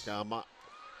finals. Tama.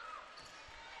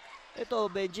 Ito,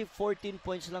 Benji, 14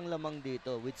 points lang lamang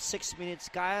dito. With 6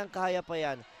 minutes, kayang-kaya pa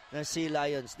yan ng Sea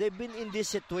Lions. They've been in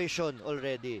this situation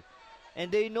already. And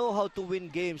they know how to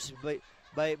win games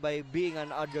by being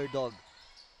an underdog.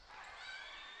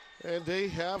 And they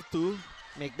have to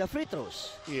Make the free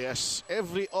throws. Yes,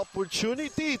 every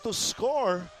opportunity to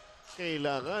score,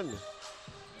 kailangan.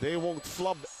 They won't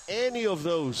flub any of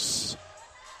those.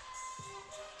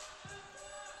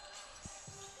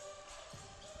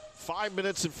 5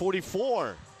 minutes and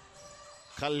 44.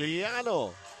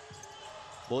 Caliano.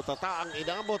 Botata ang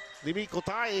inamot ni Miko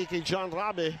Tai kay John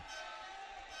Rabe.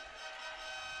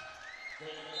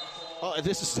 Oh,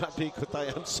 this is not Miko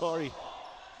Tai. I'm sorry.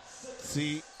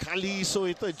 Si Caliso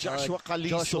ito. Joshua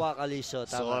Caliso. Joshua Caliso.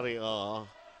 Tama. Sorry, oo.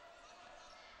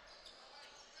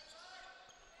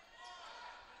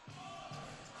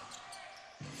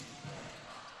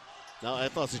 Now,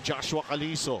 ito si Joshua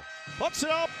Caliso. Puts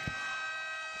it up!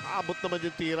 Abot naman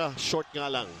yung tira. Short nga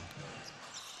lang.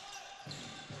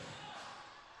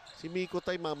 Si Miko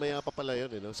tay mamaya pa pala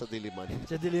yun, sa Diliman.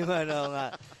 Sa Diliman, oo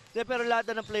nga. Pero lahat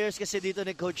ng players kasi dito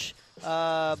ni Coach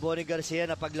Bonnie Garcia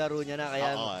na paglaro niya na.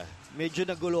 Kaya medyo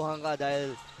naguluhan ka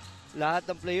dahil lahat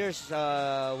ng players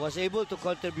was able to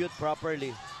contribute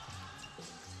properly.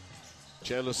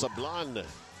 Chelo Sablan.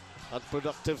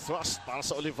 Unproductive thrust para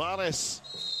sa Olivarez.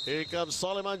 Here comes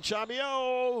Soliman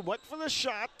Chamio. Went for the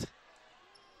shot.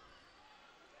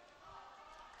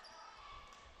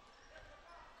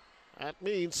 That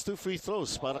means 2 free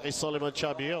throws para kay Soliman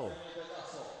Chamio.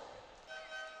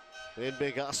 Vin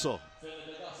Begaso.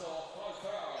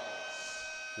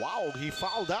 Wow, he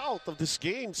fouled out of this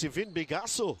game si Vin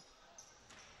Begaso.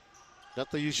 Not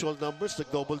the usual numbers.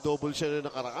 Nag-double-double siya na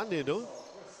nakaraan, no?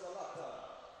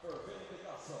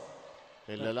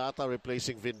 And Lalata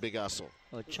replacing Vin Begaso.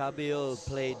 Chabio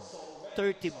played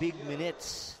 30 big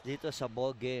minutes dito sa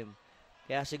ball game.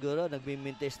 Kaya siguro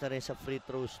nagmimintis na rin sa free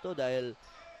throws to dahil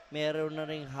meron na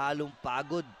rin halong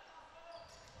pagod.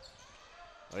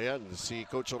 Ayan, si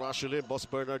Coach Horacio Lim, Boss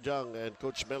Bernard Young, and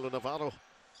Coach Melo Navarro.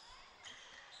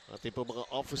 Ating po mga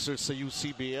officers sa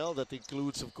UCBL. That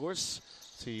includes, of course,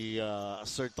 si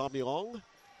Sir Tommy Ong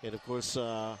and, of course,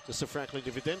 Mr. Franklin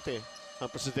Dividente, ang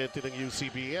presidente ng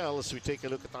UCBL. As we take a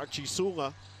look at Archie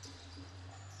Sunga,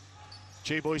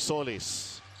 J-Boy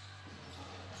Solis.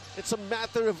 It's a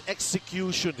matter of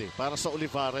execution para sa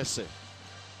Olivarez.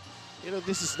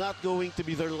 This is not going to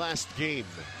be their last game.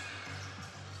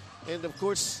 And of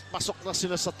course, pasok na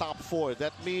sila sa top 4.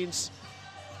 That means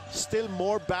still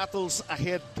more battles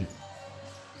ahead.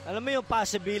 Alam mo yung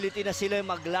possibility na sila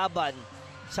maglaban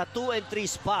sa 2 and 3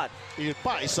 spot. Yun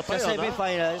pa, isa pa sa yun,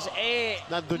 semifinals,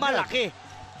 nandun malaki.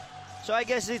 So I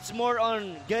guess it's more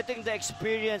on getting the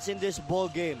experience in this ball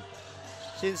game.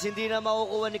 Since hindi na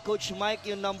makukuha ni Coach Mike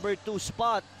yung number 2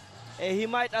 spot, he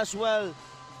might as well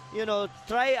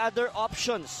try other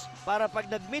options para pag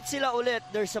nag-meet sila ulit,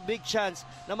 there's a big chance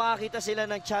na makakita sila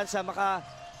ng chance na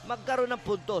magkaroon ng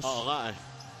puntos. Oo nga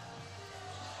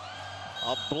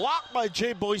A block by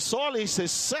J-Boy Solis, his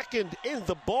second in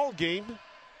the ball game.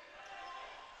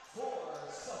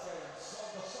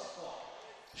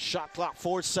 Shot clock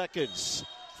 4 seconds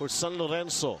for San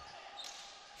Lorenzo.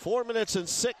 4 minutes and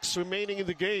 6 remaining in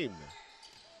the game.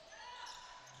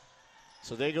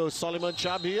 So there goes Soliman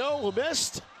Chabio, who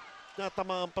missed.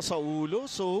 Natamaan pa sa ulo,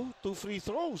 so 2 free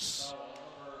throws.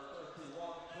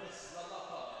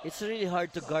 It's really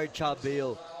hard to guard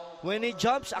Chabio. When he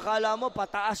jumps, akala mo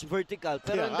pataas vertical.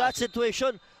 Pero in that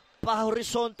situation,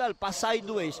 pa-horizontal,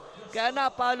 pa-sideways. Kaya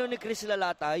napalo ni Chris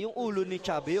Lalata yung ulo ni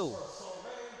Chabio.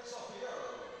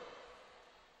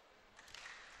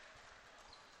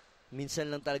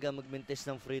 Minsan lang talaga magmintis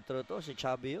ng free throw to si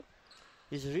Chabio.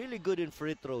 He's really good in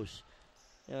free throws.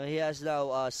 He has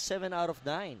now 7 out of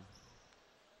 9.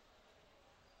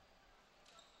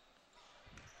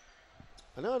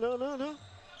 Ano?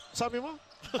 Sabi mo?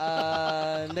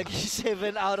 Naging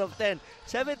 7 out of 10.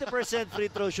 70%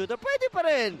 free throw shooter. Pwede pa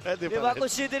rin. Diba?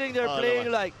 Considering they're playing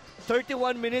like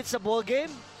 31 minutes sa ball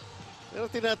game.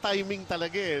 Pero tina-timing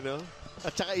talaga no?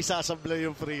 At saka isasabla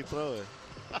yung free throw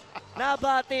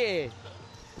Nabati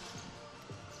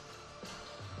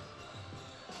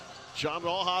John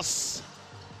Rojas,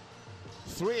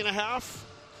 3.5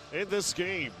 in this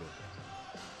game.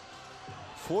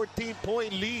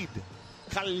 14-point lead.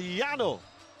 Caliano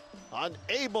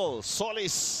unable.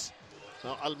 Solis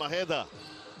ng Almaheda.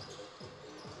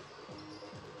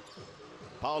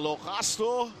 Paulo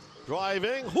Castro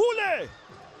driving. Huli!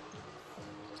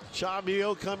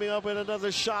 Chabio coming up with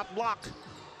another shot block.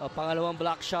 Pangalawang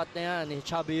block shot na yan ni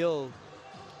Chabio.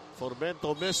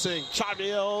 Formento missing.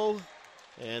 Chabio.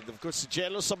 And of course,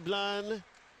 Jello Sablan.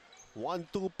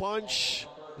 1-2 punch.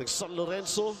 Ng San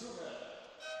Lorenzo.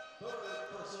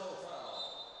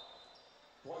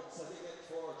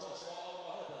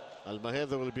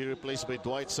 Almaheda will be replaced by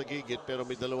Dwight Sagigit, pero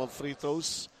may dalawang free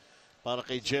throws para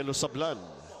kay Jello Sablan.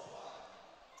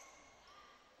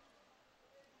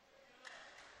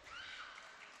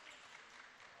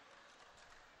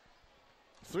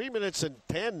 Three minutes and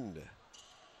 10.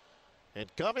 And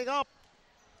coming up,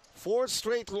 4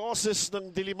 straight losses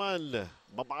ng Diliman.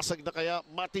 Mabasag na kaya?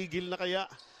 Matigil na kaya?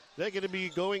 They're going to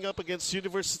be going up against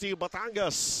University of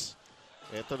Batangas.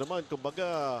 Ito naman,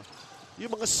 kumbaga,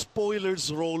 yung mga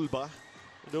spoilers role ba?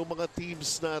 Yung mga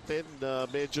teams natin na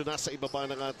medyo nasa ibaba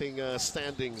ng ating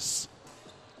standings.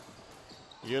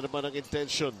 Yun naman ang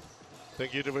intention ng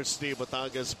University of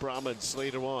Batangas Brahmans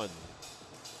later on.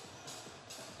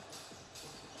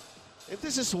 And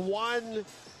this is one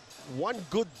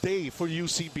good day for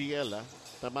UCBL.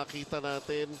 Na makita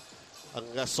natin ang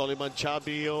Soliman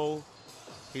Chabio.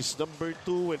 He's number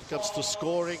 2 when it comes to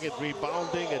scoring and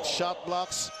rebounding and shot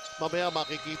blocks. Mamaya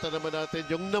makikita naman natin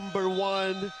yung number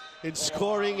 1 in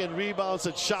scoring and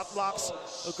rebounds and shot blocks.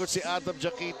 Of course, si Adam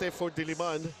Jaquite for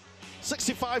Diliman.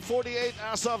 65-48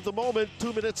 as of the moment.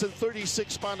 2 minutes and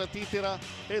 36 pa natitira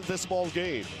in this ball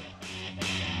game.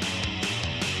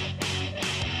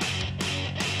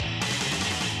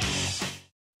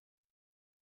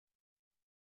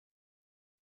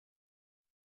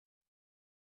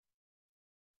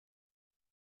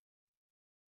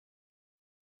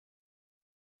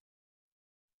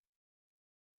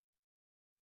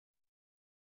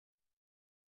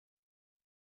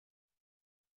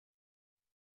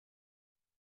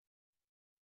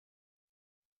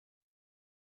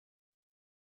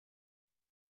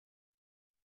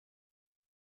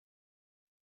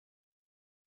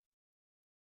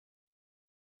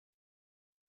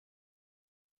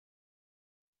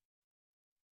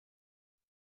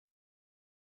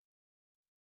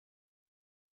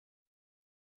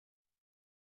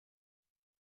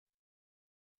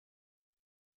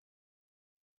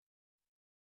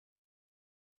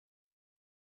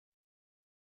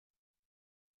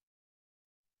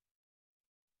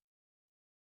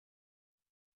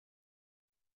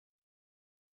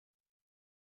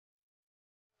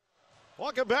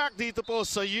 Welcome back dito po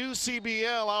sa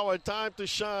UCBL, our time to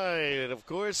shine. And of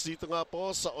course, dito nga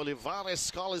po sa Olivarez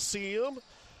Coliseum,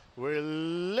 we're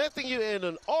letting you in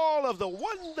on all of the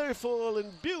wonderful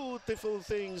and beautiful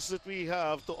things that we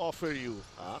have to offer you.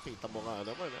 Kita mo nga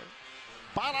naman.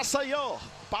 Para sa'yo,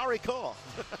 pare ko.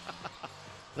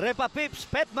 Repa Pips,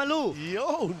 Pet Malu.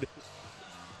 Yon.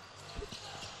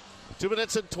 2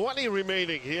 minutes and 20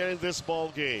 remaining here in this ball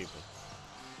game.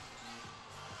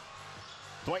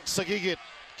 Dwight Sagigit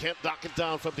can't knock it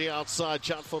down from the outside.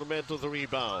 John Formento the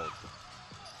rebound.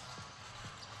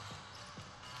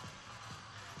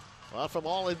 Well, from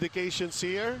all indications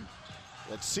here,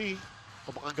 let's see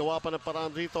kung makagawa pa ng paraan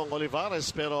rito ang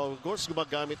Olivarez. Pero of course,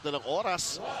 gumagamit na ng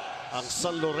oras ang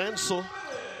San Lorenzo.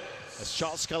 As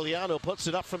Charles Caliano puts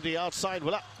it up from the outside.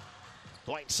 Wala.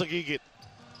 Dwight Sagigit.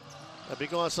 Sabi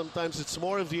ko nga, sometimes it's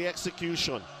more of the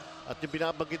execution. At yung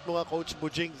binabanggit mo nga, Coach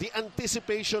Bujing, the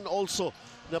anticipation also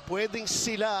na pwedeng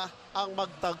sila ang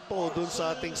magtagpo dun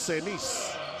sa ating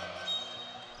semis.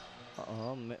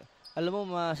 Oo. Alam mo,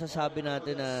 masasabi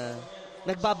natin na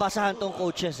nagbabasahan tong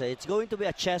coaches. It's going to be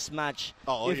a chess match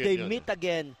if they meet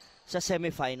again sa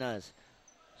semifinals.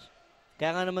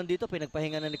 Kaya nga naman dito,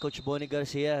 pinagpahinga na ni Coach Bonnie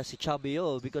Garcia si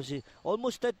Chabio because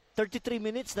almost 33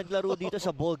 minutes naglaro dito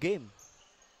sa ball game.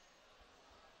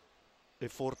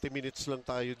 40 minutes lang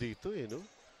tayo dito no?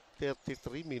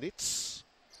 33 minutes.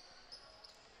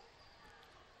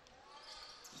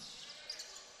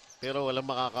 Pero walang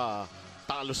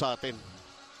makakatalo sa atin.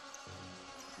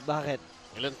 Bakit?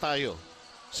 Ilan tayo?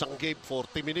 Isang game,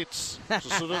 40 minutes.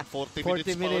 Susunod, 40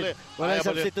 minutes pa ulit. Walang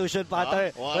substitution,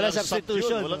 Pater. Walang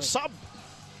substitution. Walang sub.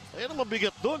 Ayan ang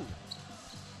mabigat dun.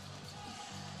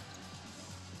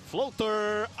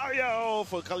 Floater, ayaw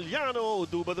for Caliano.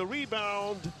 Duba the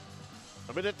rebound.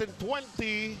 A minute and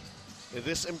 20 in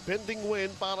this impending win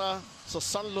para sa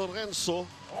San Lorenzo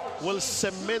will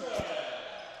cement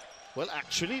Well,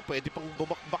 actually, pwede pang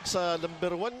bumakbak sa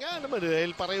number 1 nga naman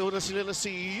dahil pareho na sila ng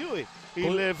CEU eh.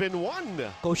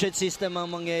 11-1. Quotient system ang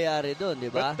mangyayari doon,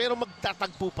 di ba? Pero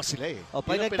magtatagpo pa sila eh. O,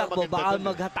 pag nagtakbo, baka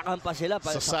maghatakan pa sila.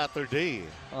 Sa Saturday.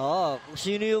 Oo, kung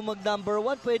sino yung mag-number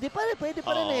 1, pwede pa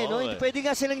rin eh. No? Pwede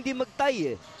nga silang hindi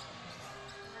mag-tie eh.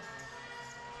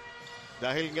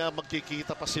 Dahil nga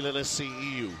magkikita pa sila ng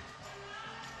CEU.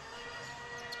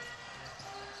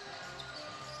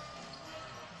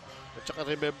 At saka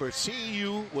remember,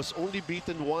 CEU was only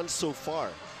beaten once so far.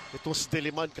 It was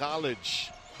Diliman College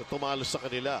na tumalo sa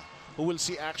kanila, who will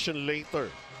see action later.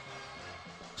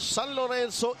 San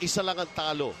Lorenzo, isa lang ang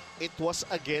talo. It was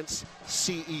against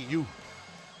CEU.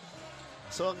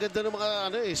 So ang ganda ng mga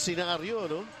senaryo,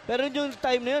 no? Pero yung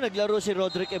time na yun, naglaro si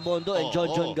Roderick Ebondo and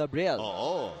John Gabriel.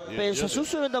 Pero sa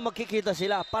susunod na makikita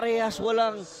sila, parehas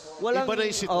walang iba na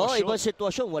yung sitwasyon. Ibang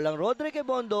sitwasyon. Walang Roderick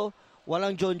Ebondo,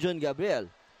 walang John Gabriel.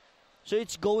 So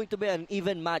it's going to be an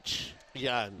even match.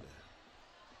 Yan.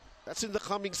 That's in the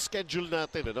coming schedule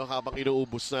natin, ano? Habang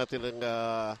inuubos natin ang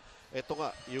ito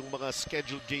nga, yung mga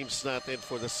scheduled games natin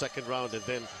for the second round, and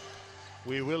then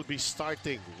we will be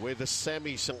starting with the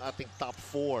semis ng ating top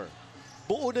 4.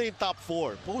 Buo na yung top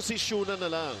 4. Posisyonan na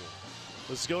lang.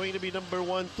 It's going to be number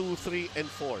 1, 2, 3, and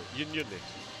 4. Yun eh.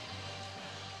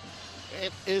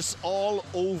 It is all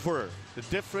over. The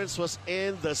difference was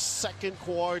in the second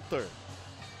quarter.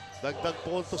 Dagdag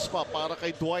puntos pa para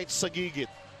kay Dwight sa gigit.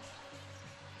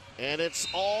 And it's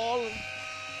all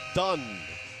done.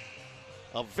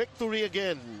 A victory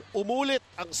again. Umulit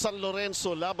ang San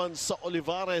Lorenzo laban sa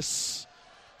Olivarez.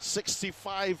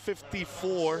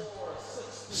 65-54.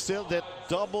 Still that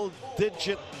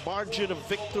double-digit margin of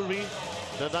victory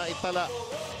na naitala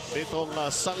nitong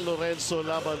San Lorenzo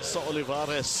laban sa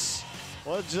Olivarez.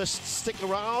 Well, just stick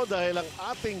around dahil ang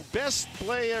ating best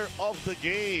player of the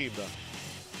game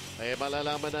ay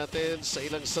malalaman natin sa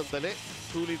ilang sandali.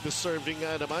 Truly deserving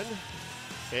nga naman.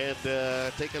 And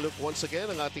take a look once again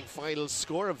ang ating final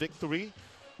score, a victory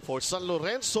for San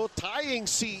Lorenzo, tying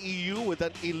CEU with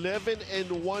an 11-1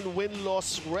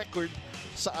 win-loss record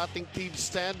sa ating team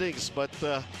standings. But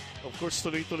of course,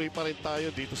 tuloy-tuloy pa rin tayo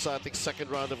dito sa ating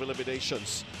second round of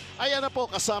eliminations. Ayan na po,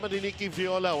 kasama ni Nicky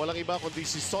Viola. Walang iba kundi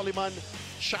si Soliman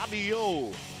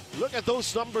Chabio. Look at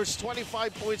those numbers,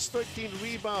 25 points, 13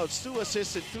 rebounds, 2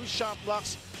 assists, and 2 shot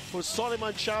blocks for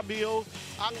Soliman Chabio.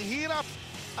 Ang hirap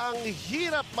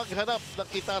maghanap ng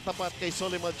itatapat kay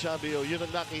Soliman Chabio. Yun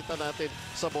ang nakita natin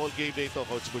sa ball game dito,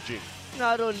 Coach Bujing.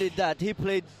 Not only that, he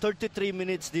played 33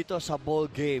 minutes dito sa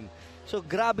ball game. So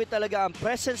grabe talaga ang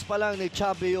presence pa lang ni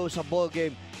Chabio sa ball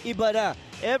game. Iba na.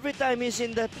 Every time he's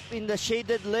in the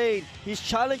shaded lane, he's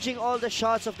challenging all the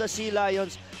shots of the Sea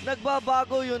Lions.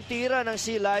 Nagbabago yung tira ng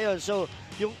Sea Lions. So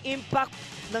yung impact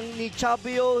ni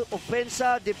Chabio,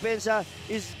 offensa, depensa,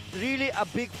 is really a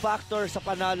big factor sa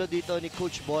panalo dito ni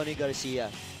Coach Bonnie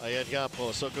Garcia. Ayan nga po.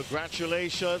 So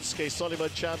congratulations kay Soliman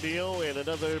Chabio, and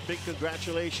another big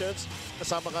congratulations.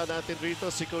 Kasama ka natin rito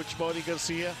si Coach Bonnie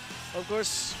Garcia. Of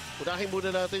course, unahin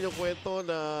muna natin yung kwento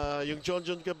na yung John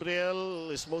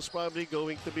Gabriel is most probably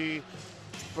going to be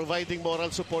providing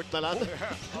moral support na lang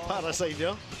para sa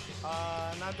inyo.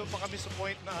 Nandun pa kami sa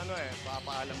point na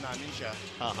papaalam namin siya.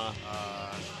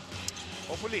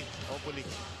 Hopefully.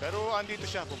 Pero andito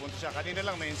siya, pupunta siya. Kanina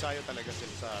lang may ensayo talaga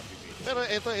sila sa PB. Pero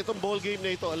itong ball game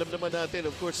na ito, alam naman natin,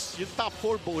 of course, yung top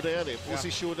 4 buo na yan eh.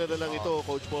 Posisyon na lang ito,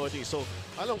 Coach Bonnie. So,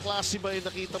 anong klase ba yung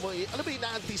nakita mo? Ano ba yung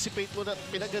na-anticipate mo na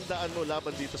pinagandaan mo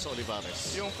laban dito sa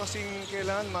Olivarez? Yung kasing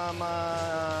kailangan,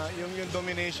 yung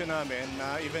domination namin,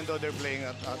 na even though they're playing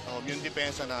at home, yung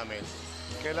depensa namin,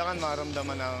 kailangan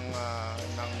maramdaman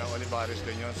ng Olivarez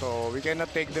din yun. So, we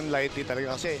cannot take them lightly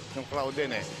talaga kasi yung crowd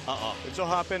din eh. It so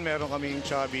happen, meron kaming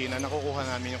chubby na nakukuha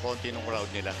namin yung konti ng crowd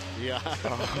nila. Yeah.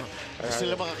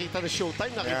 Sila makakita ng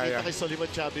showtime, nakikita kay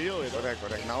Soliman Chabio.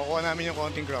 Correct. Nakukuha namin yung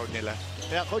konting crowd nila.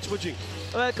 Yeah, Coach Bujing.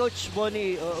 Well, Coach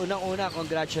Bonnie, unang-una,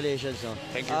 congratulations. No?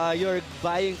 Thank you. You're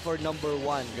vying for number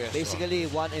 1. Yes, Basically,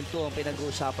 1 and 2 ang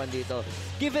pinag-uusapan dito.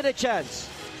 Give it a chance.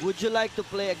 Would you like to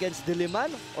play against Diliman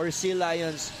or Sea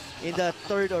Lions in the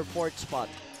 3rd or 4th spot?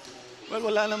 Well,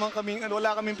 wala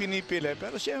kaming pinipili.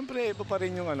 Pero siyempre, iba pa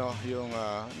rin yung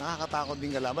nakakatakot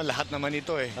din kalaban. Lahat naman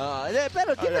ito eh.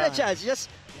 Pero give it a chance. Just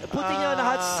putting you on a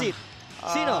hot seat.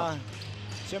 Sino?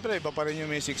 Siyempre, iba pa rin yung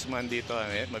may 6-man dito.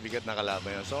 Mabigat na kalaban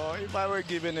yun. So, if I were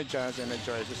given a chance and a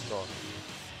choices ko,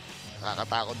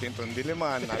 Nakakatakot din itong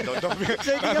Diliman.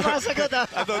 Sige ka masagot ha.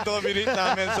 Dominate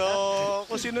namin. So,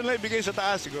 kung sino lang ibigay sa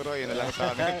taas, siguro yun na lang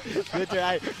sa amin. Good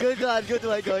try. Good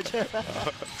one, Coach.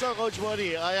 So, Coach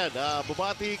Monty, ayan,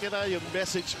 bubati ka na yung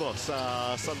message mo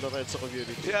sa San Lorenzo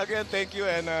community. Yeah, again, thank you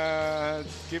and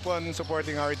keep on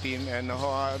supporting our team. And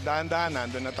dahan-dahan,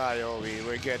 nandun na tayo.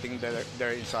 We're getting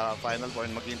there sa Final Four.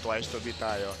 Maging twice to beat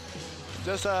tayo.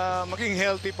 Just maging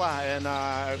healthy pa and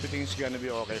everything's gonna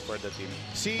be okay for the team.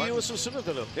 CU susunod,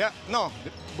 ano? Yeah, no,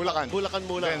 Bulacan. Bulacan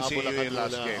muna. Then CU Bulacan yung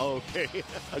last muna. game. Okay.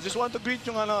 I just want to greet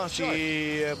yung si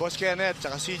Boss Kenneth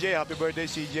tsaka CJ. Happy birthday,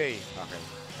 CJ. Okay.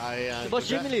 Ayan. Boss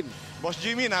Jimmy Lim. Boss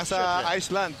Jimmy, nasa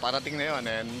Iceland. Parating na yun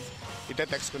and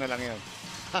ite-text ko na lang yun.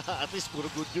 At least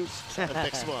puro good news.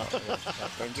 Text mo.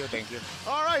 Thank you.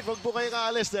 Alright, wag po kayong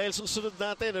aalis dahil susunod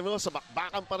natin. Sa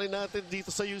bakbakan pa rin natin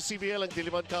dito sa UCBL ang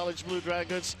Diliman College Blue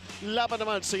Dragons. Laban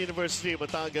naman sa University of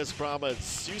Batangas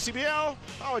Province. UCBL,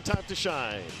 our time to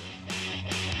shine.